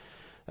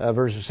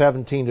 verses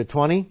 17 to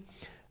 20.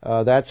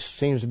 That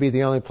seems to be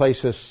the only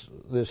place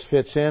this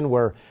fits in,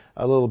 where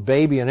a little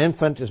baby, an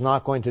infant, is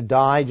not going to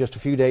die just a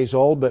few days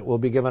old, but will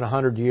be given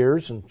 100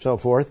 years and so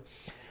forth.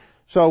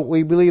 So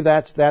we believe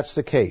that's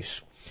the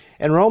case.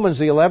 In Romans,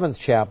 the 11th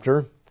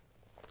chapter,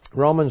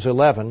 Romans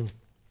 11,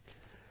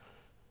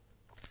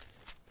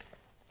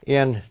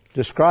 in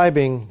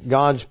describing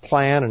God's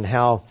plan and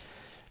how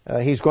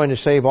He's going to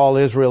save all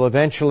Israel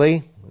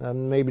eventually,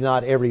 maybe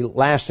not every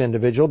last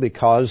individual,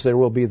 because there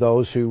will be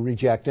those who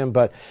reject Him,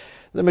 but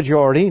the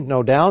majority,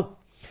 no doubt.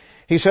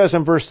 He says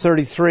in verse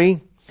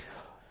 33,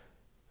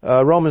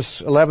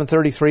 Romans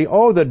 11:33,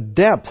 oh, the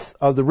depth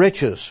of the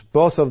riches,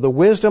 both of the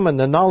wisdom and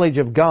the knowledge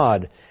of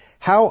God.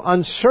 How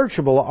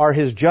unsearchable are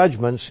His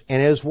judgments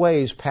and His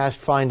ways past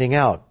finding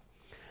out.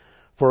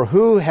 For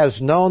who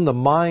has known the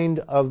mind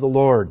of the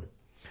Lord?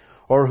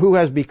 Or who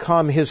has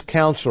become His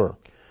counselor?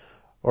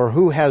 Or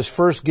who has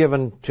first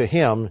given to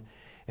Him,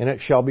 and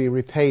it shall be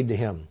repaid to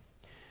Him?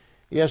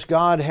 Yes,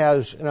 God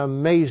has an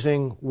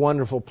amazing,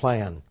 wonderful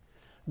plan.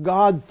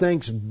 God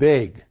thinks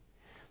big.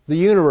 The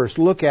universe,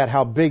 look at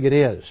how big it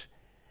is.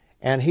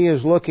 And He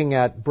is looking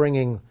at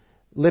bringing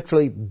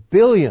literally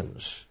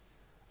billions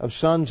of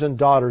sons and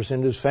daughters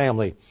into His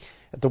family.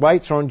 At the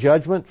white throne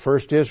judgment,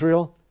 first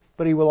Israel,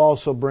 but He will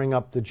also bring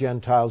up the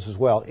Gentiles as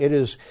well. It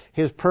is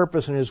His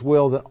purpose and His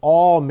will that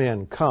all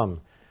men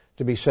come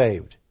to be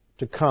saved,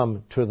 to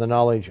come to the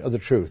knowledge of the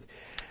truth.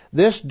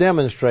 This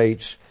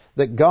demonstrates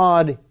that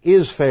God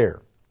is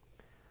fair,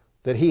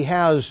 that He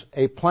has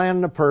a plan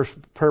and a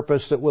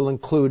purpose that will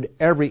include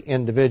every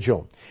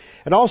individual.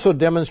 It also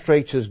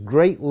demonstrates His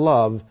great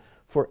love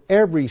for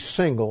every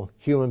single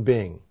human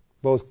being,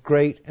 both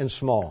great and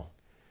small.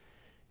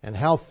 And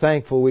how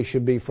thankful we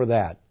should be for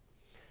that,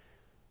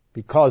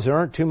 because there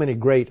aren't too many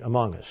great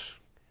among us.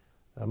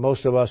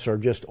 Most of us are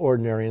just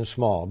ordinary and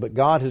small. But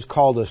God has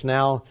called us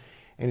now,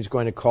 and He's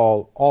going to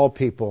call all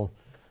people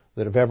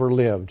that have ever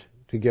lived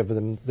to give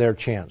them their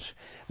chance.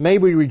 May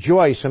we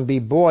rejoice and be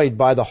buoyed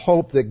by the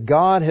hope that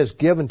God has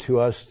given to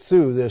us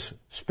through this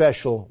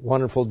special,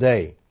 wonderful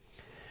day.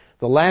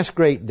 The last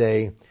great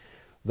day,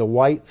 the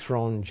white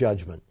throne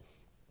judgment.